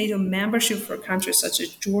instance, NATO membership for countries such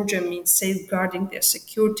as Georgia means safeguarding their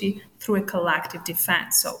security through a collective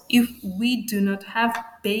defense. So if we do not have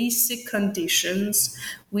basic conditions,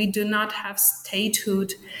 we do not have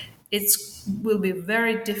statehood, it will be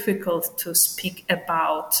very difficult to speak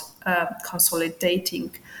about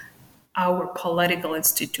consolidating our political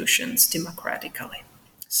institutions democratically.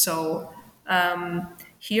 So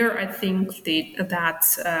here I think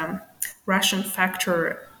that Russian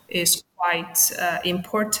factor is quite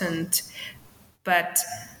important, but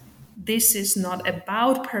this is not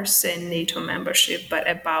about per se NATO membership, but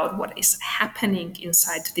about what is happening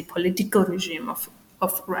inside the political regime of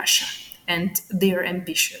Russia, and they're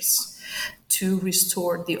ambitious to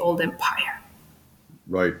restore the old empire.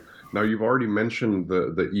 Right. Now, you've already mentioned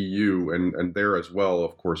the EU, and there as well,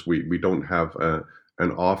 of course, we don't have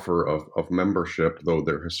an offer of membership, though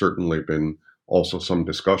there has certainly been also some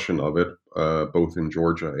discussion of it, both in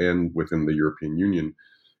Georgia and within the European Union.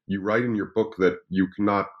 You write in your book that you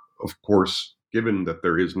cannot, of course, given that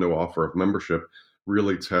there is no offer of membership,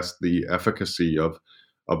 really test the efficacy of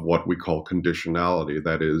what we call conditionality.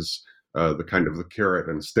 That is the kind of the carrot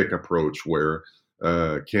and stick approach where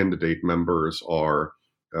candidate members are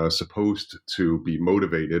supposed to be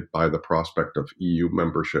motivated by the prospect of EU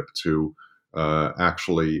membership to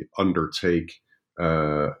actually undertake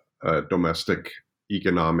domestic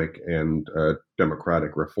economic and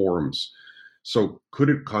democratic reforms. So could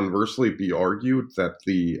it conversely be argued that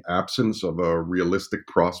the absence of a realistic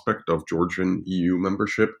prospect of Georgian EU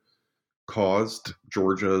membership caused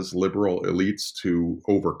Georgia's liberal elites to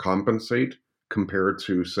overcompensate compared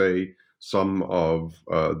to, say, some of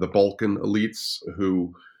the Balkan elites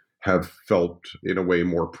who have felt in a way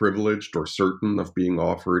more privileged or certain of being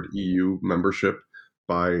offered EU membership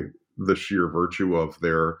by the sheer virtue of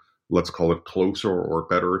their, let's call it, closer or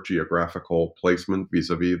better geographical placement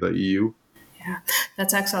vis-a-vis the EU? Yeah,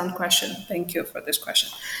 that's an excellent question. Thank you for this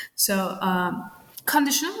question. So,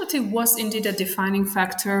 conditionality was indeed a defining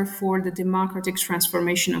factor for the democratic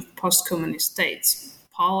transformation of post-communist states.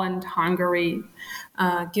 Poland, Hungary,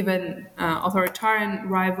 given authoritarian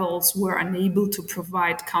rivals, were unable to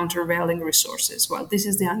provide countervailing resources. Well, this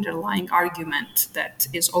is the underlying argument that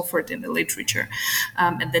is offered in the literature.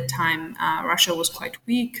 At that time, Russia was quite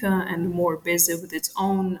weak and more busy with its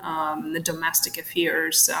own domestic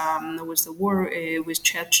affairs, with the war with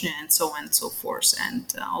Chechnya and so on and so forth,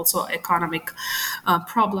 and also economic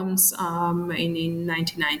problems in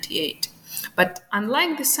 1998. But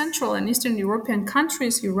unlike the Central and Eastern European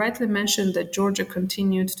countries, you rightly mentioned that Georgia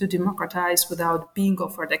continued to democratize without being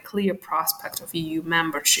offered a clear prospect of EU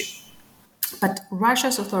membership. But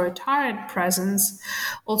Russia's authoritarian presence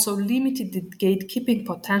also limited the gatekeeping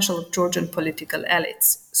potential of Georgian political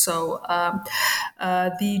elites. So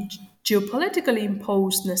the geopolitically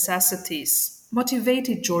imposed necessities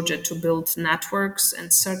motivated Georgia to build networks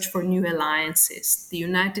and search for new alliances. The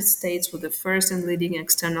United States was the first and leading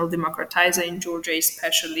external democratizer in Georgia,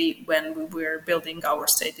 especially when we were building our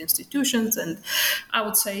state institutions. And I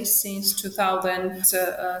would say since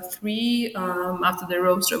 2003, after the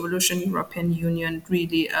Rose Revolution, European Union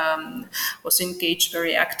really was engaged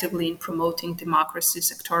very actively in promoting democracy,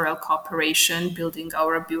 sectoral cooperation, building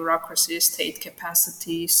our bureaucracy, state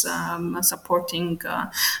capacities, supporting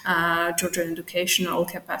Georgian educational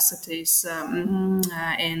capacities,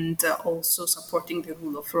 and also supporting the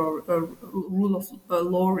rule of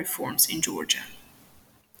law reforms in Georgia.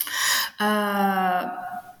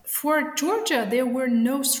 For Georgia, there were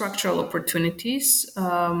no structural opportunities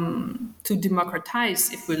to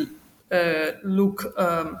democratize, if we look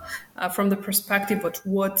from the perspective of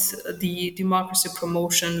what the democracy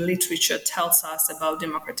promotion literature tells us about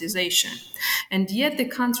democratization. And yet the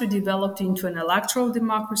country developed into an electoral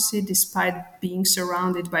democracy despite being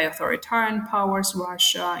surrounded by authoritarian powers,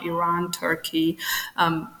 Russia, Iran, Turkey.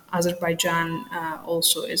 Azerbaijan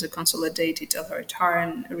also is a consolidated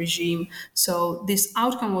authoritarian regime. So this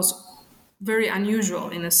outcome was very unusual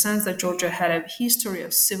in the sense that Georgia had a history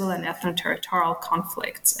of civil and ethno-territorial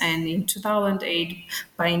conflicts. And in 2008,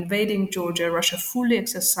 by invading Georgia, Russia fully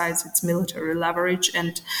exercised its military leverage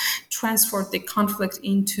and transferred the conflict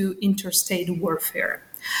into interstate warfare.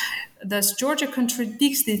 Thus, Georgia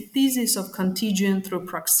contradicts the thesis of contagion through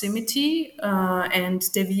proximity and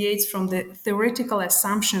deviates from the theoretical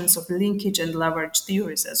assumptions of linkage and leverage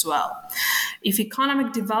theories as well. If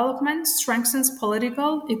economic development strengthens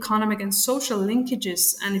political, economic, and social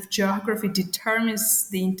linkages, and if geography determines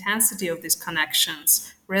the intensity of these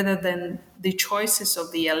connections, rather than the choices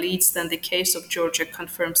of the elites, then the case of Georgia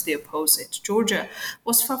confirms the opposite. Georgia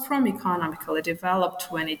was far from economically developed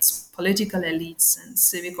when its political elites and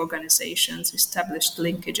civic organizations established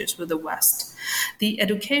linkages with the West. The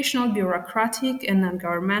educational, bureaucratic, and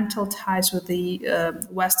non-governmental ties with the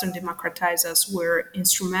Western democratizers were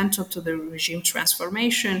instrumental to the regime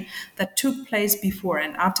transformation that took place before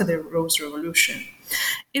and after the Rose Revolution.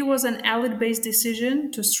 It was an elite-based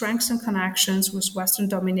decision to strengthen connections with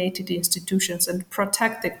Western-dominated institutions and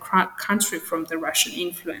protect the country from the Russian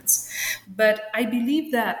influence. But I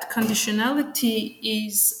believe that conditionality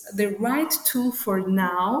is the right tool for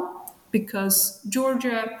now because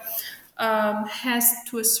Georgia has,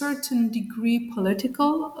 to a certain degree,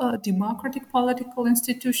 democratic political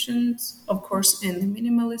institutions, of course, in the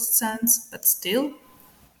minimalist sense, but still.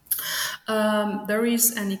 There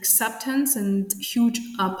is an acceptance and huge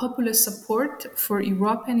popular support for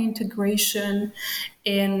European integration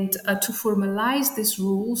and to formalize these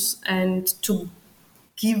rules and to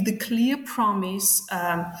give the clear promise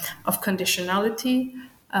of conditionality.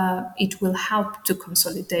 It will help to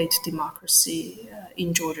consolidate democracy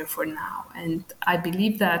in Georgia for now. And I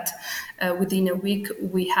believe that within a week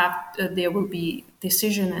there will be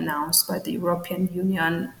decision announced by the European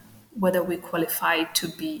Union whether we qualify to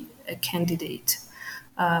be a candidate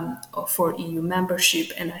for EU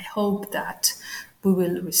membership. And I hope that we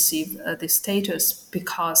will receive the status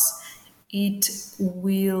because it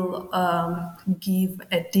will give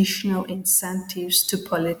additional incentives to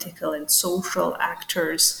political and social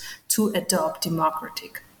actors to adopt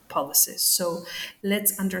democratic policies. So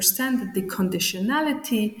let's understand that the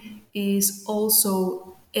conditionality is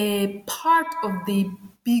also a part of the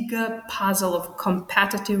bigger puzzle of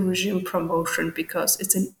competitive regime promotion because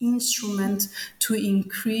it's an instrument to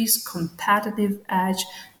increase competitive edge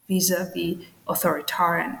vis-a-vis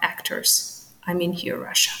authoritarian actors. I mean here,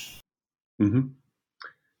 Russia. Mm-hmm.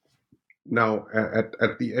 Now,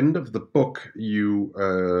 at the end of the book, you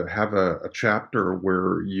have a chapter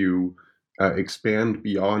where you expand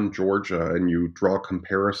beyond Georgia and you draw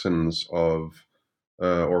comparisons of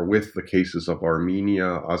or with the cases of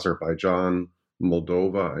Armenia, Azerbaijan,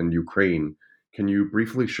 Moldova, and Ukraine. Can you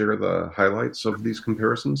briefly share the highlights of these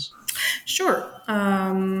comparisons? Sure.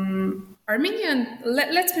 Armenian,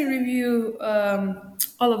 let me review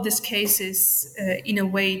all of these cases in a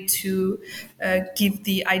way to give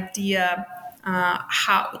the idea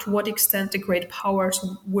to what extent the great powers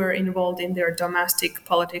were involved in their domestic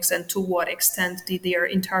politics and to what extent their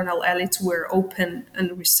internal elites were open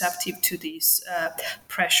and receptive to these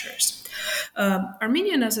pressures.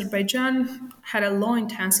 Armenia and Azerbaijan had a low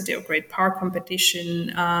intensity of great power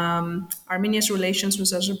competition. Armenia's relations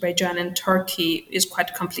with Azerbaijan and Turkey is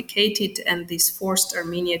quite complicated, and this forced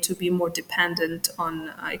Armenia to be more dependent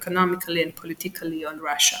on economically and politically on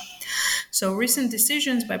Russia. So recent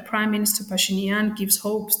decisions by Prime Minister Pashinyan gives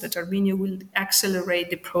hopes that Armenia will accelerate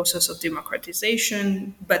the process of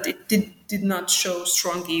democratization, but it did not show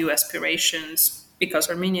strong EU aspirations because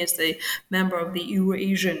Armenia is the member of the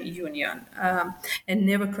Eurasian Union and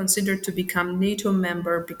never considered to become NATO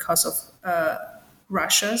member because of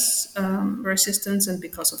Russia's resistance and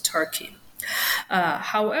because of Turkey.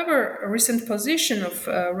 However, a recent position of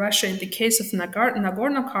Russia in the case of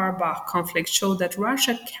Nagorno-Karabakh conflict showed that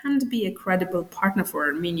Russia can't be a credible partner for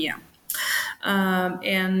Armenia.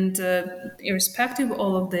 Irrespective of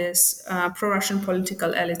all of this, pro-Russian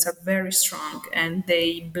political elites are very strong and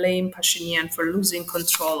they blame Pashinyan for losing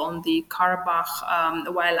control on the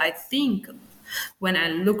Karabakh, while I think when I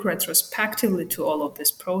look retrospectively to all of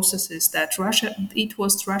these processes, that it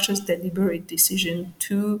was Russia's deliberate decision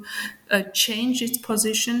to change its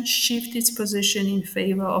position, shift its position in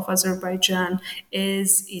favor of Azerbaijan,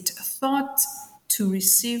 as it thought to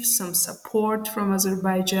receive some support from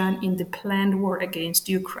Azerbaijan in the planned war against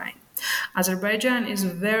Ukraine. Azerbaijan is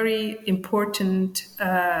a very important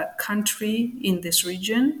country in this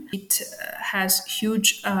region. It has huge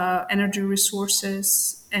energy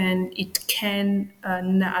resources, and it can,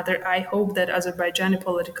 I hope that Azerbaijani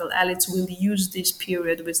political elites will use this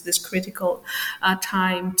period with this critical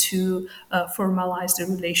time to formalize the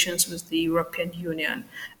relations with the European Union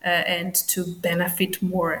and to benefit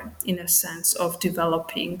more, in a sense, of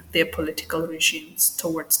developing their political regimes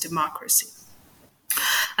towards democracy.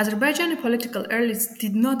 Azerbaijani political elites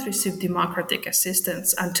did not receive democratic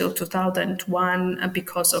assistance until 2001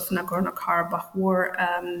 because of Nagorno-Karabakh war,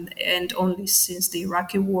 and only since the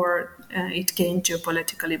Iraqi war it gained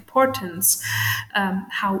geopolitical importance.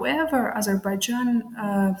 However, Azerbaijan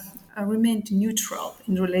remained neutral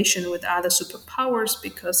in relation with other superpowers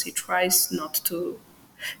because he tries not to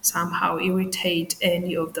somehow irritate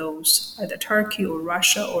any of those, either Turkey or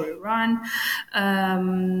Russia or Iran.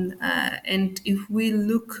 And if we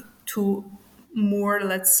look to more,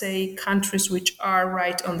 let's say, countries which are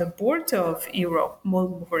right on the border of Europe,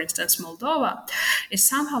 for instance, Moldova, is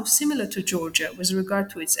somehow similar to Georgia with regard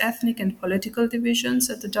to its ethnic and political divisions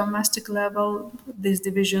at the domestic level. These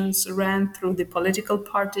divisions ran through the political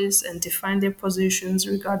parties and defined their positions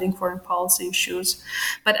regarding foreign policy issues.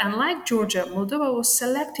 But unlike Georgia, Moldova was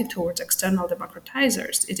selective towards external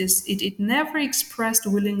democratizers. It never expressed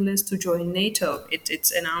willingness to join NATO. It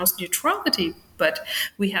announced neutrality. But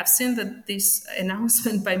we have seen that this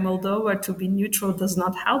announcement by Moldova to be neutral does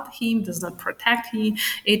not help him, does not protect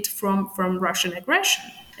it from Russian aggression.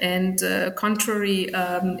 And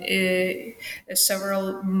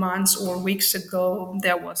several months or weeks ago,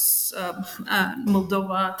 there was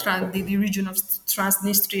Moldova, the region of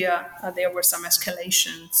Transnistria, there were some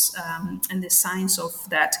escalations and the signs of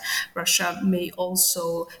that Russia may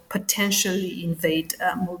also potentially invade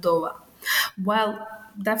Moldova. While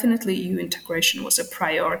definitely EU integration was a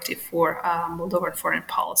priority for Moldovan foreign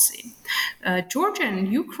policy. Georgia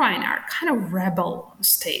and Ukraine are kind of rebel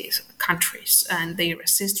countries, and they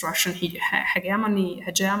resist Russian hegemony,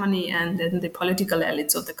 and then the political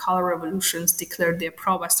elites of the color revolutions declared their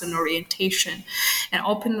pro-Western orientation and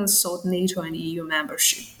openly sought NATO and EU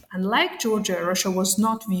membership. Unlike Georgia, Russia was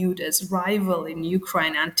not viewed as rival in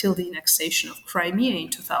Ukraine until the annexation of Crimea in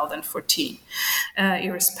 2014,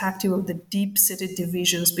 irrespective of the deep-seated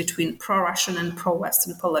divisions between pro-Russian and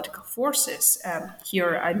pro-Western political forces.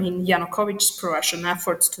 Here, I mean Yanukovych's pro-Russian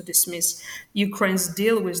efforts to dismiss Ukraine's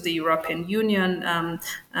deal with the European Union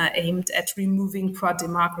aimed at removing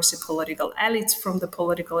pro-democracy political elites from the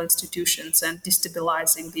political institutions and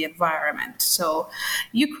destabilizing the environment. So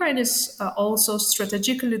Ukraine is also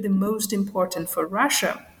strategically the most important for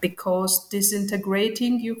Russia, because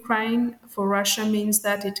disintegrating Ukraine for Russia means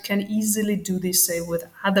that it can easily do the same with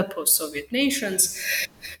other post-Soviet nations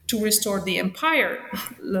to restore the empire.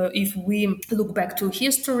 If we look back to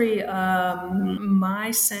history, my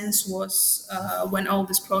sense was when all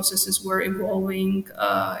these processes were evolving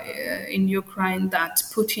in Ukraine that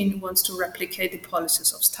Putin wants to replicate the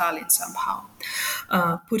policies of Stalin somehow.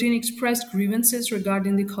 Putin expressed grievances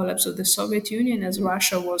regarding the collapse of the Soviet Union as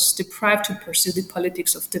Russia was deprived to pursue the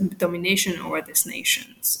politics of domination over these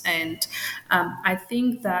nations. And I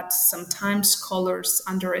think that sometimes scholars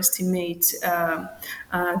underestimate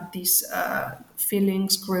these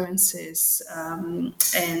feelings, grievances,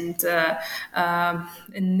 and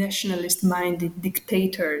nationalist-minded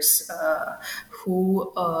dictators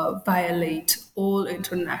who violate all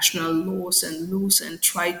international laws and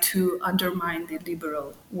try to undermine the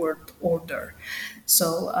liberal world order.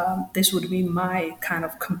 So this would be my kind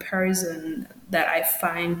of comparison that I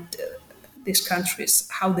find these countries,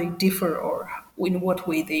 how they differ or in what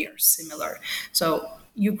way they are similar. So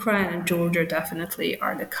Ukraine and Georgia definitely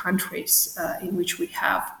are the countries in which we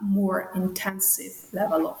have more intensive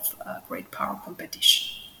level of great power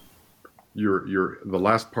competition. The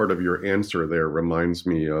last part of your answer there reminds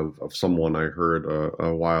me of someone I heard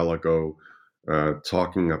a while ago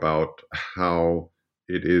talking about how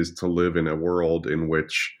it is to live in a world in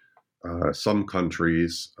which some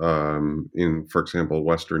countries, for example,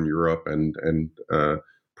 Western Europe and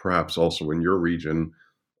perhaps also in your region,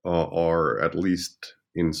 are at least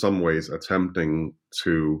in some ways attempting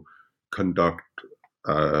to conduct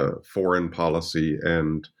foreign policy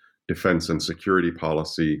and defense and security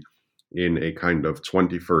policy in a kind of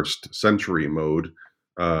 21st century mode,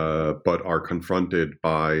 but are confronted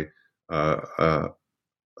by a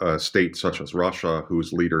state such as Russia,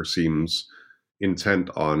 whose leader seems intent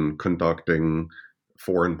on conducting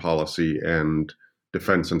foreign policy and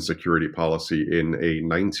defense and security policy in a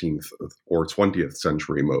 19th or 20th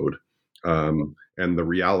century mode. and the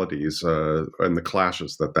realities and the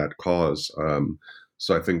clashes that cause.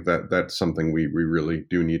 So I think that that's something we really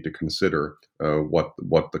do need to consider, what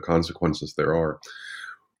the consequences there are.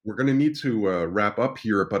 We're going to need to wrap up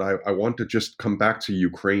here, but I want to just come back to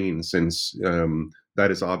Ukraine, since that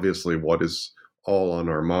is obviously what is all on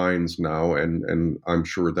our minds now, and I'm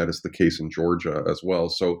sure that is the case in Georgia as well.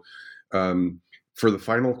 So for the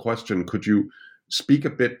final question, could you speak a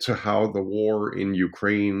bit to how the war in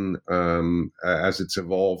Ukraine, as it's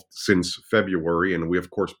evolved since February, and we of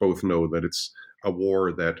course both know that it's a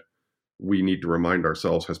war that we need to remind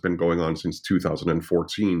ourselves has been going on since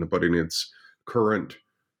 2014, but in its current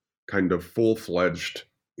kind of full-fledged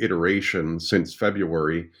iteration since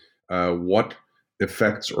February, what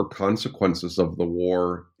effects or consequences of the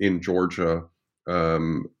war in Georgia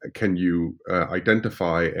can you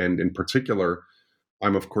identify? And in particular,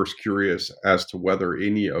 I'm of course curious as to whether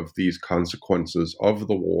any of these consequences of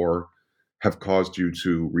the war have caused you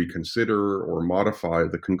to reconsider or modify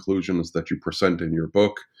the conclusions that you present in your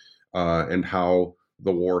book, and how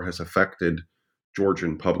the war has affected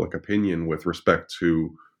Georgian public opinion with respect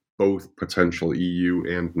to both potential EU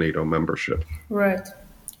and NATO membership. Right.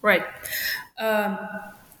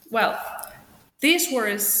 Well, this war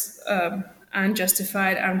is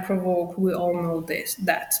unjustified, unprovoked. We all know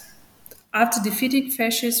that. After defeating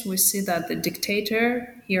fascists, we see that the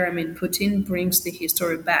dictator, here I mean Putin, brings the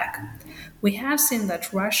history back. We have seen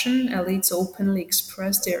that Russian elites openly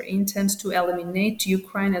expressed their intent to eliminate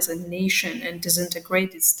Ukraine as a nation and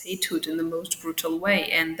disintegrate its statehood in the most brutal way.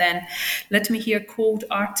 And then let me here quote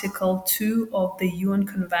Article 2 of the UN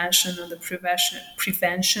Convention on the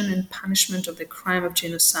Prevention and Punishment of the Crime of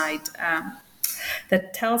Genocide,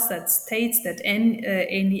 that states that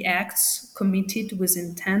any acts committed with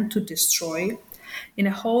intent to destroy, in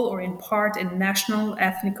a whole or in part, a national,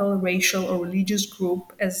 ethnical, racial, or religious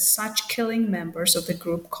group, as such killing members of the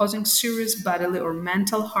group, causing serious bodily or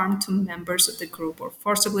mental harm to members of the group, or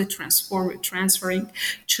forcibly transferring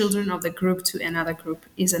children of the group to another group,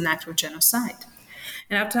 is an act of genocide.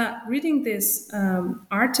 And after reading this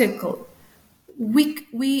article,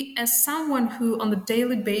 we, as someone who on a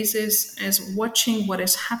daily basis is watching what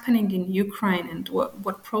is happening in Ukraine and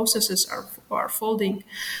what processes are unfolding,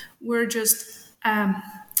 we're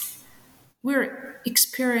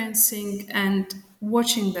experiencing and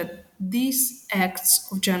watching that these acts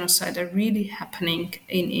of genocide are really happening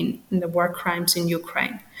in the war crimes in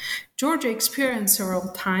Ukraine. Georgia experienced several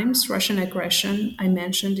times Russian aggression. I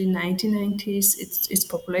mentioned in 1990s, its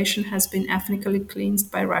population has been ethnically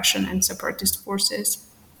cleansed by Russian and separatist forces.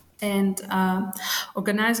 And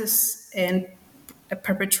organizers and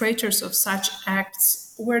perpetrators of such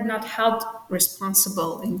acts were not held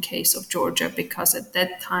responsible in case of Georgia, because at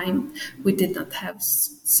that time we did not have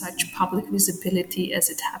such public visibility as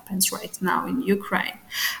it happens right now in Ukraine.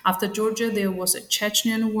 After Georgia, there was a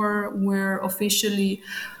Chechen war where officially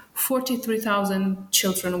 43,000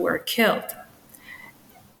 children were killed.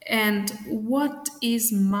 And what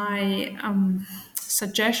is my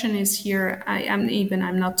suggestion is here,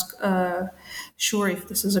 I'm not sure if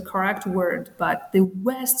this is a correct word, but the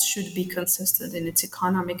West should be consistent in its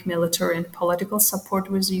economic, military, and political support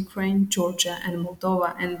with Ukraine, Georgia, and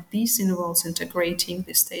Moldova, and this involves integrating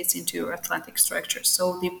the states into Euro-Atlantic structure.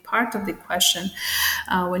 So the part of the question,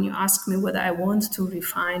 when you ask me whether I want to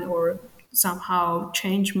refine or somehow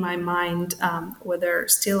change my mind, whether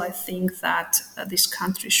still I think that this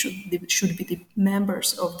country should be the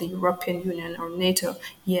members of the European Union or NATO.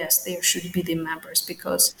 Yes, they should be the members,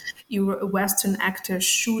 because Western actors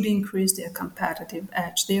should increase their competitive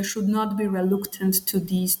edge. They should not be reluctant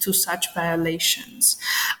to such violations.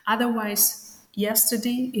 Otherwise,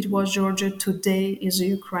 yesterday it was Georgia, today is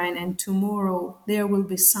Ukraine, and tomorrow there will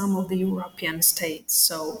be some of the European states.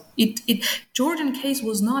 So Georgian case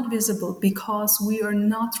was not visible because we are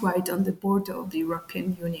not right on the border of the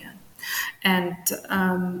European Union. And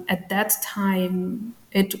at that time,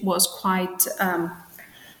 it was quite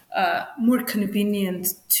more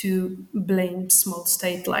convenient to blame small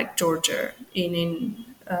state like Georgia in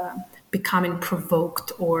becoming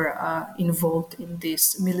provoked or involved in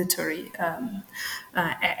this military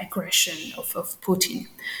aggression of Putin.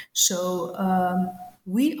 So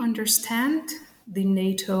we understand the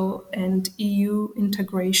NATO and EU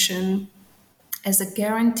integration as a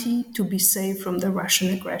guarantee to be safe from the Russian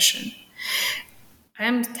aggression. I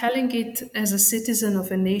am telling it as a citizen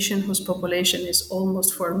of a nation whose population is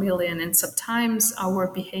almost 4 million, and sometimes our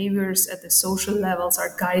behaviors at the social levels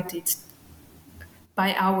are guided by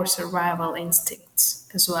our survival instincts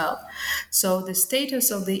as well. So the status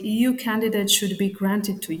of the EU candidate should be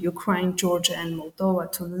granted to Ukraine, Georgia, and Moldova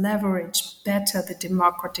to leverage better the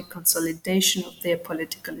democratic consolidation of their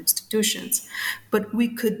political institutions. But we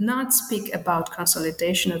could not speak about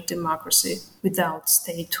consolidation of democracy without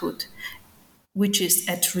statehood, which is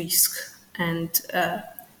at risk, and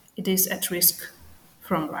it is at risk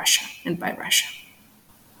from Russia and by Russia.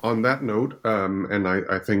 On that note, and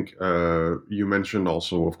I think you mentioned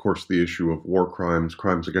also, of course, the issue of war crimes,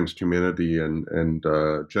 crimes against humanity, and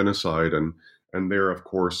genocide, and there, of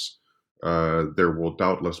course, there will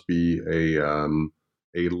doubtless be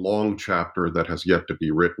a long chapter that has yet to be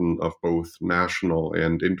written of both national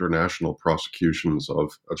and international prosecutions of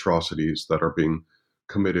atrocities that are being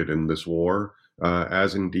committed in this war.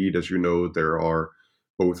 As indeed, as you know, there are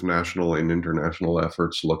both national and international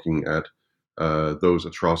efforts looking at those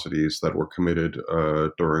atrocities that were committed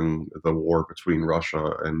during the war between Russia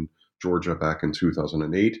and Georgia back in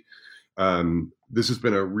 2008. This has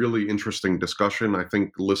been a really interesting discussion. I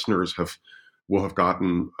think listeners will have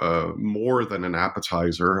gotten more than an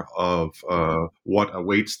appetizer of what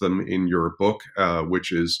awaits them in your book,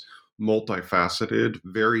 which is multifaceted,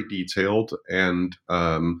 very detailed, and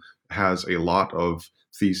has a lot of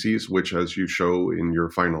theses, which, as you show in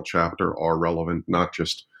your final chapter, are relevant not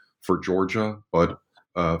just for Georgia, but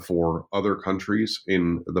for other countries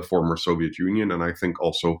in the former Soviet Union, and I think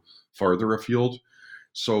also farther afield.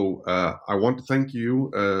 So I want to thank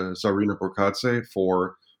you, Zarina Burkadze,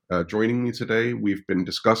 for joining me today. We've been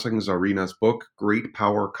discussing Zarina's book, Great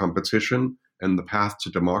Power Competition and the Path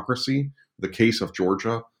to Democracy, The Case of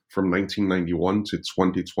Georgia from 1991 to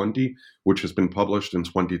 2020, which has been published in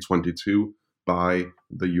 2022 by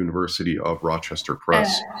the University of Rochester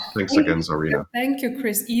Press. Thanks again, Zarina. Thank you,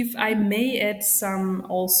 Chris. If I may add some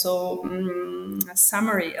also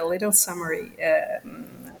a little summary,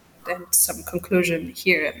 and some conclusion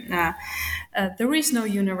here. There is no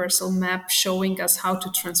universal map showing us how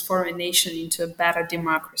to transform a nation into a better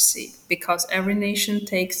democracy, because every nation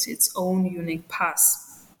takes its own unique path.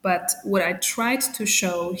 But what I tried to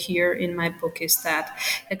show here in my book is that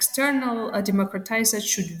external democratizers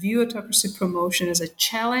should view autocracy promotion as a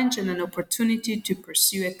challenge and an opportunity to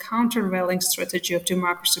pursue a countervailing strategy of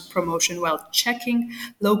democracy promotion while checking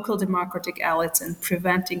local democratic elites and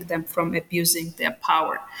preventing them from abusing their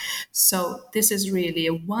power. So this is really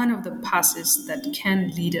one of the paths that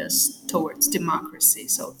can lead us towards democracy.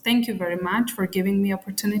 So thank you very much for giving me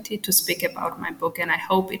opportunity to speak about my book, and I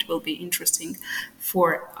hope it will be interesting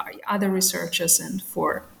for other researchers and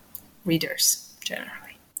for readers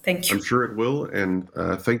generally. Thank you. I'm sure it will, and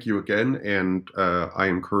thank you again. And I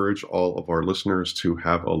encourage all of our listeners to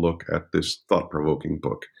have a look at this thought-provoking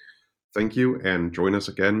book. Thank you, and join us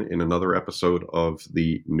again in another episode of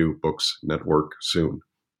the New Books Network soon.